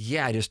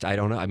 Yeah, I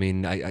don't know. I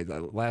mean,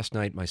 last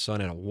night my son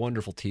had a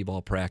wonderful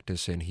t-ball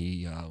practice, and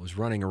he was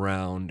running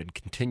around and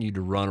continued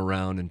to run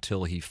around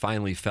until he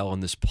finally fell in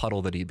this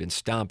puddle that he'd been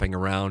stomping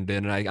around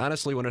in. And I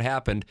honestly, when it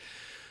happened,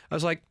 I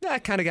was like, I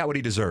kind of got what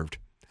he deserved.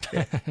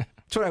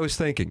 That's what I was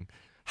thinking.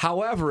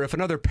 However, if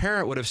another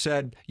parent would have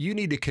said, you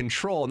need to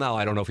control, now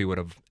I don't know if he would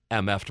have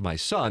MF'd my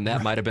son.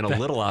 That might have been a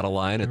little out of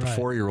line at the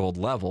 4-year-old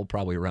level.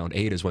 Probably around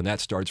 8 is when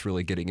that starts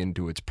really getting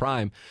into its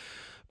prime.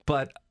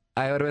 But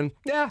I would have been,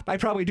 yeah, I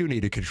probably do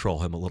need to control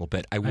him a little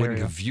bit. I wouldn't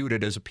have viewed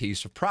it as a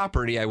piece of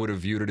property. I would have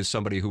viewed it as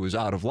somebody who was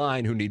out of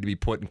line, who needed to be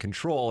put in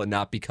control, and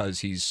not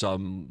because he's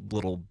some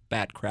little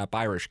bat crap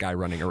Irish guy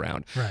running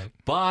around. Right.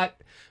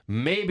 But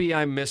maybe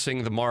I'm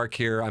missing the mark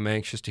here. I'm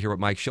anxious to hear what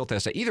Mike Schilt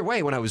has to say. Either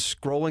way, when I was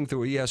scrolling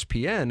through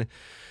ESPN,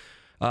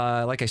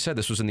 like I said,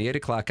 this was in the 8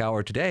 o'clock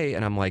hour today,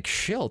 and I'm like,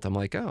 Schilt. I'm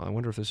like, oh, I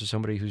wonder if this is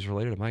somebody who's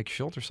related to Mike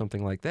Schilt or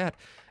something like that.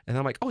 And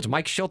I'm like, oh, it's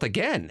Mike Schilt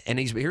again. And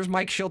here's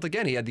Mike Schilt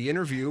again. He had the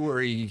interview where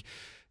he,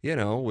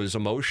 was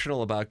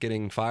emotional about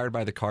getting fired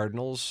by the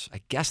Cardinals.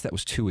 I guess that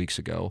was 2 weeks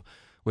ago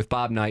with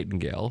Bob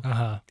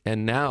Nightingale.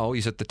 And now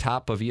he's at the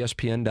top of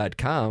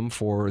ESPN.com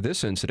for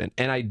this incident.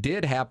 And I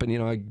did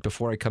happen,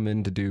 before I come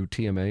in to do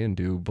TMA and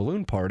do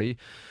Balloon Party,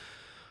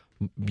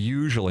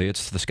 usually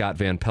it's the Scott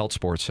Van Pelt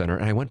Sports Center,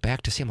 and I went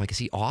back to see him, like, is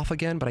he off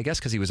again? But I guess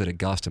because he was at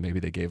Augusta,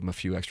 maybe they gave him a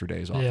few extra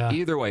days off. Yeah.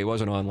 Either way, he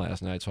wasn't on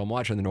last night, so I'm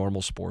watching the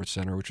normal Sports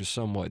Center, which is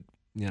somewhat,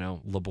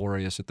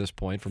 laborious at this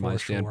point from my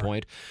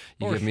standpoint.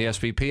 You give me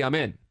SVP, I'm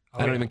in.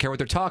 I don't even care what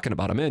they're talking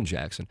about. I'm in,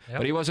 Jackson. Yep.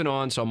 But he wasn't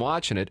on, so I'm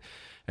watching it,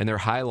 and they're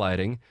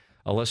highlighting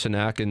Alyssa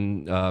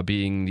Nacken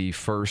being the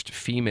first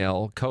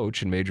female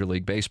coach in Major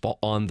League Baseball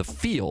on the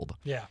field.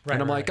 Yeah, right.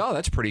 And I'm like, oh,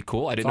 that's pretty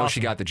cool. I didn't know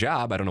she awesome. got the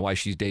job. I don't know why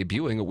she's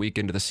debuting a week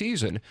into the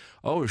season.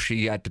 Oh,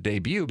 she got to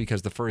debut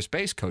because the first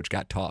base coach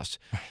got tossed.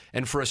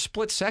 And for a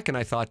split second,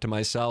 I thought to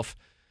myself,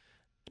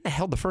 when the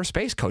hell did the first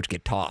base coach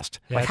get tossed?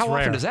 Yeah, like, how it's rare.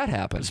 often does that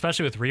happen?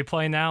 Especially with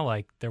replay now,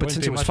 But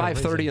since it was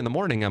 5:30 in the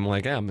morning, I'm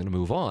like, I'm going to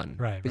move on.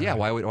 Right. But yeah,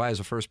 why is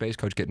the first base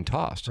coach getting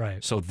tossed?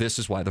 Right. So this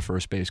is why the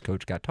first base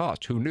coach got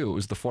tossed. Who knew? It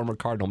was the former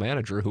Cardinal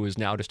manager who is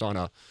now just on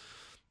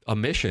a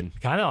mission.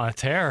 Kind of on a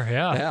tear,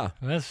 yeah. Yeah.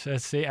 And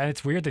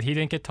it's weird that he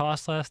didn't get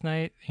tossed last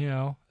night.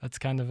 That's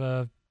kind of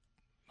a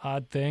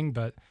odd thing,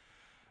 but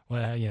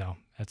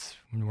that's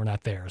we're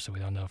not there, so we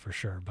don't know for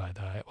sure. But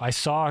I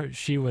saw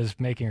she was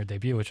making her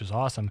debut, which was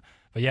awesome.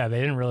 But yeah, they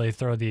didn't really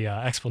throw the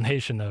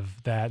explanation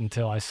of that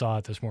until I saw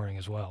it this morning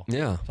as well.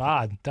 Yeah, it's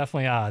odd,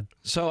 definitely odd.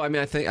 So I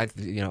mean, I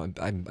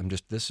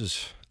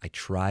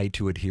try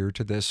to adhere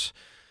to this,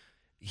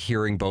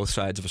 hearing both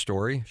sides of a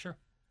story. Sure.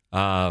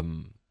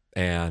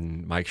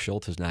 And Mike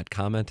Schilt has not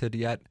commented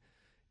yet.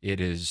 It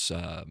is.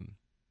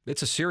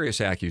 It's a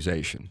serious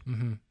accusation.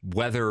 Mm-hmm.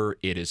 Whether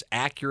it is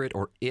accurate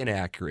or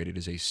inaccurate, it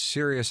is a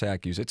serious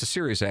accusation. It's a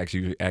serious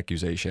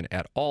accusation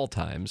at all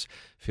times.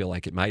 I feel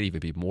like it might even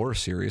be more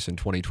serious in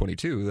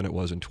 2022 than it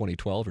was in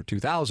 2012 or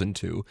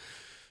 2002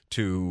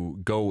 to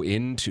go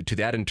into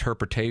that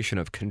interpretation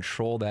of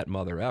control that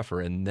mother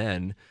effer and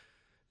then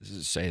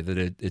say that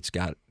it's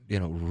got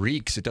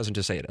reeks. It doesn't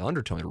just say it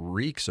undertone. It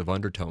reeks of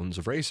undertones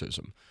of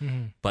racism.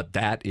 Mm-hmm. But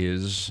that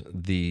is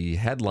the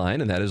headline,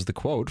 and that is the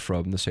quote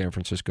from the San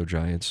Francisco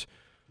Giants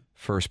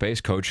first base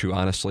coach, who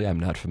honestly I'm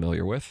not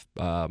familiar with.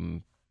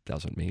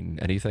 Doesn't mean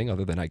anything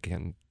other than I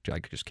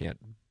just can't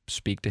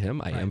speak to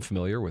him. I am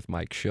familiar with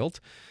Mike Schilt.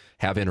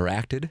 Have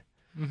interacted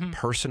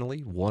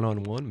personally,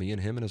 one-on-one, me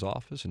and him in his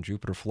office in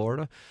Jupiter,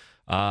 Florida.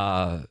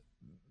 But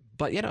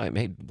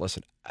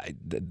listen.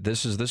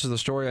 This is the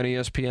story on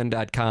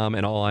ESPN.com,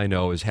 and all I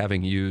know is,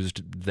 having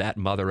used that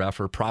mother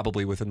effer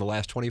probably within the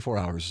last 24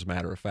 hours, as a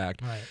matter of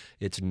fact,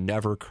 it's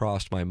never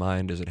crossed my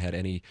mind as it had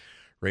any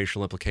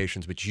racial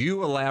implications. But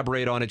you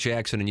elaborate on it,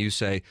 Jackson, and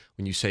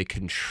when you say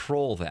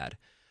control that.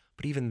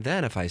 But even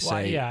then, if I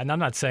say, and I'm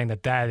not saying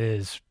that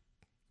is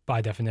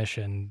by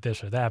definition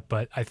this or that,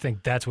 but I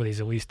think that's what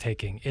he's at least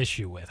taking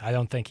issue with. I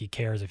don't think he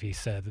cares if he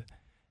said,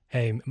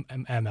 "Hey,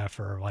 MF,"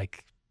 or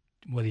like,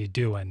 what are you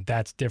doing?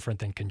 That's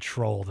different than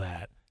control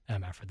that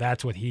MF.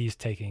 That's what he's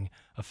taking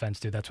offense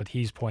to. That's what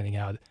he's pointing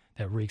out,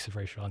 that reeks of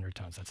racial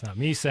undertones. That's not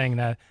me saying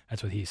that.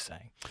 That's what he's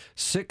saying.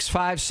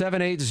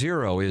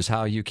 65780 is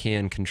how you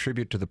can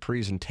contribute to the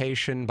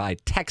presentation by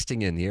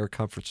texting in the Air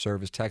Comfort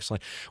Service text line.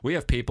 We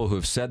have people who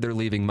have said they're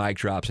leaving mic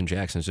drops and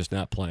Jackson's just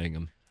not playing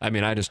them. I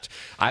mean,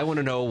 I want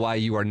to know why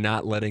you are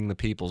not letting the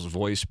people's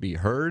voice be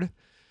heard.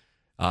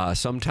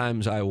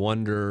 Sometimes I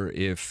wonder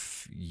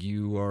if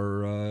you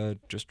are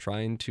just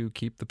trying to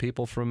keep the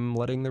people from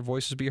letting their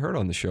voices be heard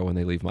on the show when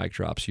they leave mic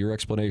drops. Your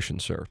explanation,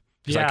 sir.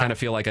 Because I kind of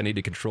feel like I need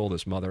to control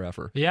this mother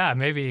effer. Yeah,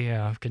 maybe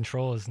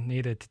control is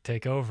needed to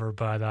take over.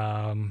 But,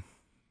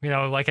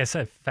 like I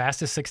said,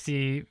 fastest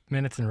 60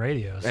 minutes in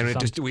radio. So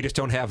and we just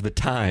don't have the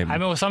time. I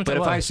mean, but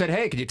if I said,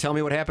 hey, could you tell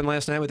me what happened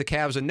last night with the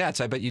Cavs and Nets?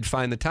 I bet you'd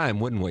find the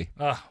time, wouldn't we?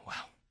 Oh, wow.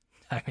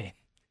 I mean,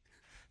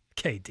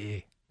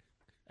 KD.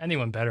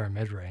 Anyone better in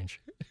mid-range.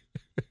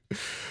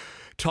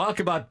 Talk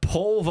about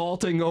pole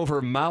vaulting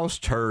over mouse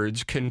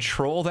turds.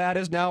 Control that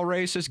is now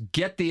racist.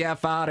 Get the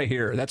F out of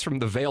here. That's from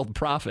the Veiled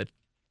Prophet.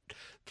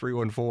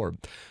 314.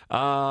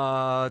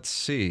 Let's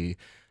see.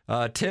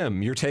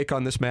 Tim, your take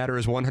on this matter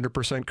is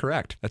 100%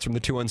 correct. That's from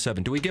the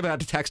 217. Do we give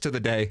out a text of the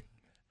day?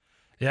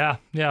 Yeah.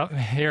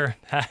 Here.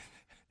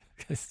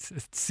 It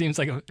seems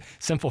like a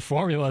simple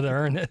formula to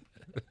earn it.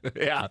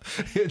 Yeah,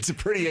 it's a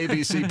pretty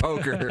ABC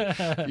poker.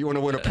 You want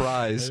to win a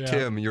prize. Yeah.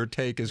 Tim, your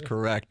take is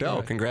correct.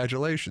 Oh,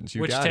 congratulations.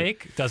 You Which got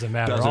take? It. Doesn't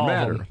matter. Doesn't all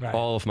matter. Of them. Right.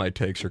 All of my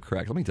takes are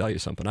correct. Let me tell you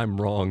something. I'm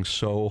wrong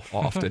so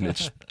often.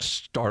 It's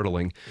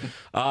startling.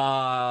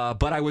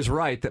 But I was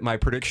right that my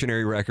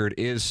predictionary record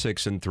is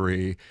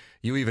 6-3.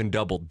 You even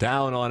doubled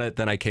down on it.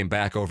 Then I came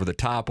back over the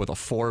top with a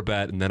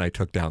 4-bet, and then I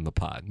took down the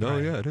pot. No,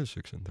 yeah, it is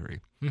 6-3.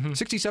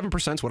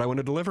 67% is what I want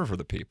to deliver for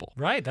the people.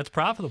 Right, that's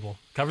profitable.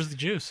 Covers the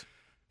juice.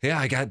 Yeah,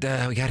 we got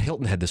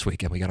Hilton Head this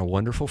weekend. We got a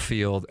wonderful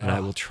field, and I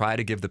will try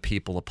to give the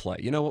people a play.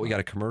 You know what? We got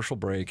a commercial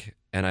break,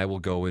 and I will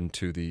go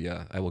into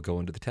the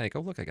tank.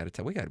 Oh, look, I got to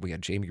tell we got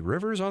Jamie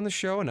Rivers on the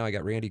show, and now I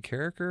got Randy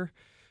Carricker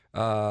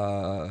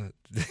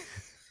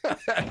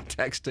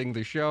texting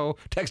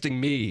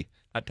me.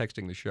 Not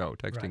texting the show,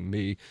 texting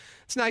me.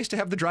 It's nice to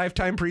have the drive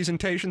time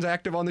presentations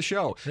active on the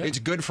show. Yeah. It's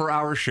good for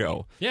our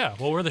show. Yeah,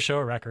 well, we're the show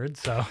of record,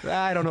 so.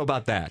 I don't know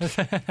about that.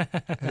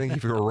 I think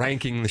if we were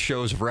ranking the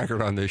shows of record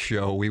on this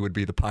show, we would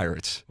be the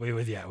Pirates.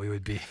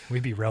 We'd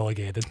be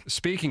relegated.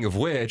 Speaking of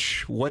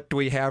which, what do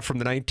we have from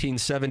the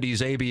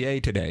 1970s ABA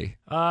today?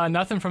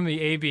 Nothing from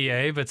the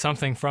ABA, but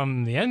something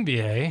from the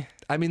NBA.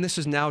 I mean, this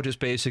is now just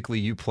basically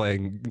you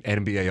playing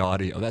NBA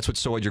audio. That's what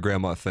So What'd Your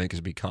Grandma Think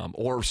has become,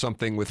 or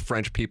something with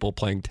French people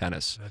playing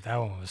tennis. That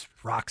one was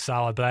rock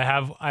solid. But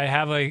I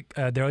have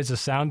there was a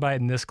soundbite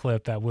in this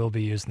clip that will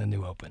be used in the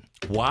new Open.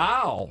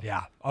 Wow.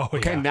 Yeah. Oh,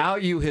 okay. Yeah. Now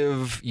you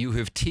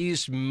have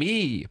teased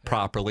me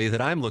properly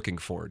that I'm looking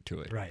forward to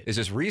it. Right. Is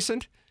this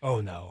recent?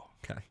 Oh no.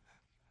 Okay.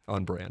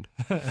 On brand.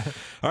 All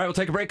right, we'll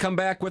take a break. Come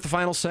back with the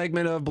final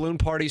segment of Balloon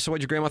Party. So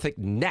What'd Your Grandma Think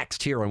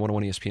next here on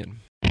 101 ESPN.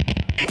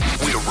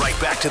 We're right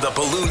back to the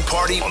Balloon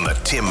Party on the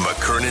Tim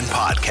McKernan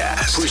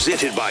Podcast.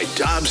 Presented by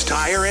Dobbs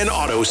Tire and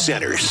Auto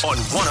Centers on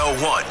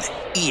 101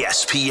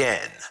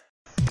 ESPN.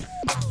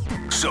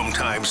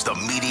 Sometimes the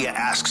media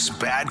asks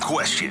bad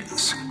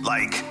questions,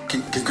 like...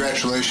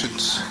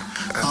 Congratulations.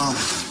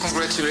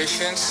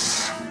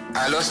 Congratulations.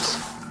 I lost.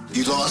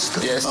 You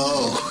lost? Yes.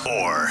 Oh.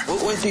 Or...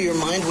 What went through your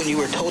mind when you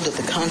were told that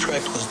the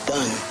contract was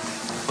done?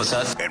 What's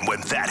that? And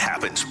when that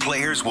happens,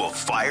 players will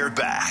fire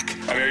back.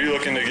 I mean, are you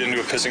looking to get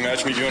into a pissing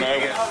match with you and I?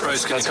 Yeah. Bro,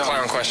 that's a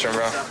clown question,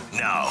 bro.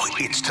 Now,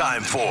 it's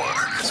time for...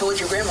 So what'd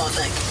your grandma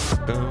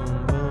think?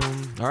 Boom,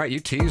 boom. All right, you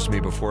teased me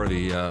before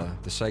the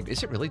segment.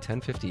 Is it really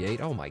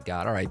 10:58? Oh, my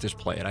God. All right, just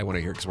play it. I want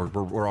to hear it because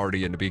we're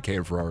already into BK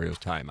and Ferrario's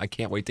time. I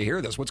can't wait to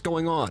hear this. What's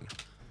going on?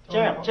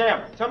 Jam,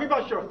 tell me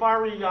about your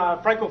fiery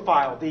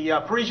Francophile,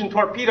 the Parisian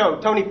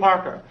torpedo, Tony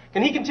Parker.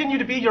 Can he continue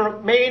to be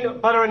your main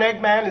butter and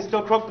egg man and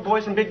still croak the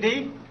boys from Big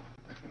D?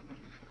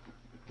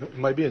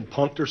 Am I being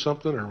punked or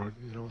something, or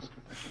you know?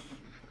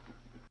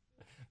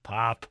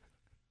 Pop.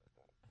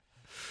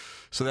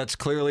 So that's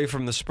clearly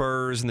from the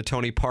Spurs and the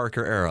Tony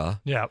Parker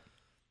era. Yeah.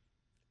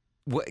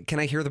 What, can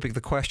I hear the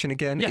question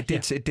again? Yeah,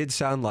 It did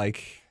sound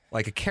like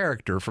a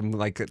character from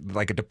like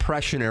a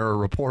Depression era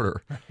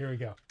reporter. Here we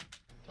go.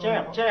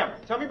 Jam,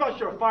 tell me about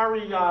your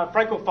fiery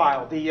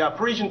Francophile, the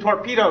Parisian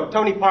torpedo,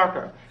 Tony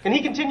Parker. Can he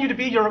continue to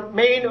be your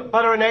main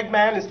butter and egg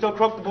man and still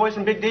croak the boys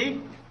from Big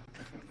D?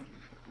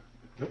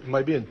 Am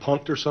I being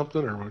punked or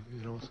something, or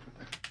you know?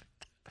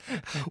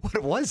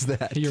 What was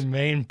that? Your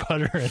main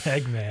butter and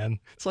egg man.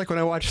 It's like when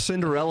I watch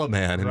Cinderella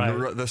Man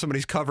and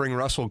somebody's covering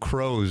Russell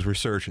Crowe's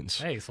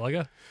resurgence. Hey,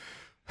 Slugga.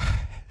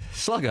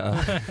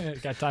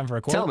 Slugga. Got time for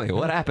a quote? Tell me,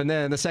 what happened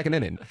there in the second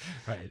inning?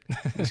 Right.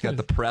 He's got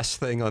the press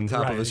thing on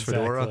top of his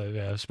fedora. Exactly.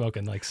 Yeah,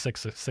 smoking like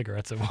 6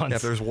 cigarettes at once. Yeah,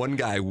 if there's one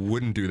guy I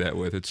wouldn't do that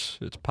with, it's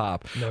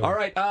Pop. No. All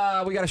right,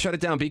 we got to shut it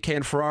down. BK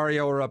and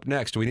Ferrario are up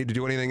next. Do we need to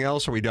do anything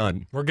else, or are we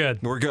done? We're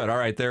good. We're good. All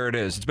right, there it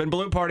is. It's been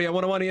Balloon Party on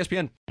 101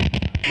 ESPN.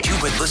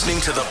 You've been listening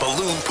to the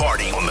Balloon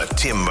Party on the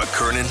Tim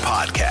McKernan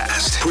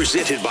Podcast.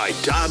 Presented by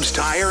Dobbs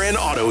Tire and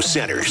Auto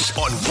Centers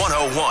on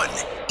 101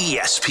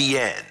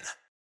 ESPN.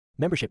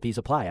 Membership fees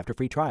apply after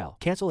free trial.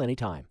 Cancel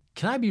anytime.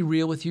 Can I be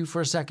real with you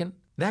for a second?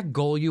 That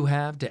goal you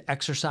have to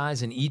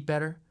exercise and eat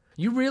better,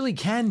 you really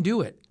can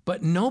do it,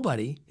 but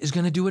nobody is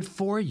going to do it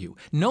for you.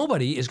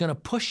 Nobody is going to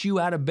push you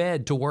out of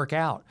bed to work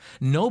out.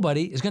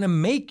 Nobody is going to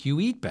make you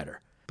eat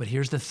better. But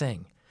here's the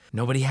thing.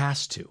 Nobody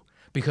has to,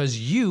 because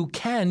you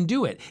can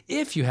do it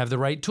if you have the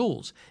right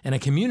tools and a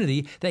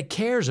community that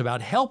cares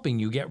about helping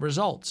you get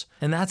results.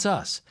 And that's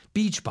us,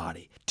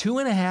 Beachbody.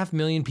 2.5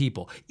 million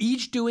people,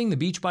 each doing the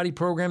Beachbody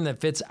program that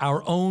fits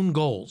our own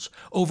goals.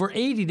 Over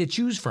 80 to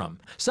choose from,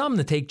 some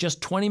that take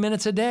just 20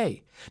 minutes a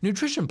day.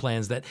 Nutrition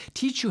plans that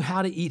teach you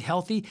how to eat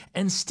healthy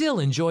and still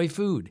enjoy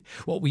food.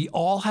 What we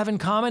all have in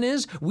common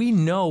is we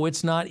know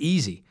it's not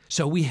easy,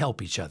 so we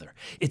help each other.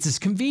 It's as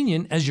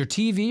convenient as your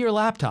TV or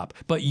laptop,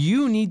 but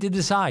you need to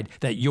decide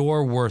that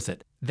you're worth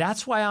it.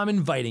 That's why I'm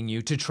inviting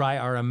you to try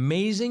our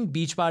amazing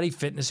Beachbody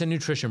fitness and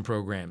nutrition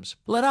programs.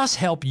 Let us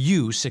help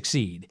you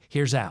succeed.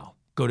 Here's how.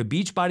 Go to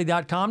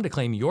beachbody.com to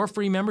claim your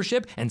free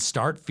membership and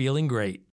start feeling great.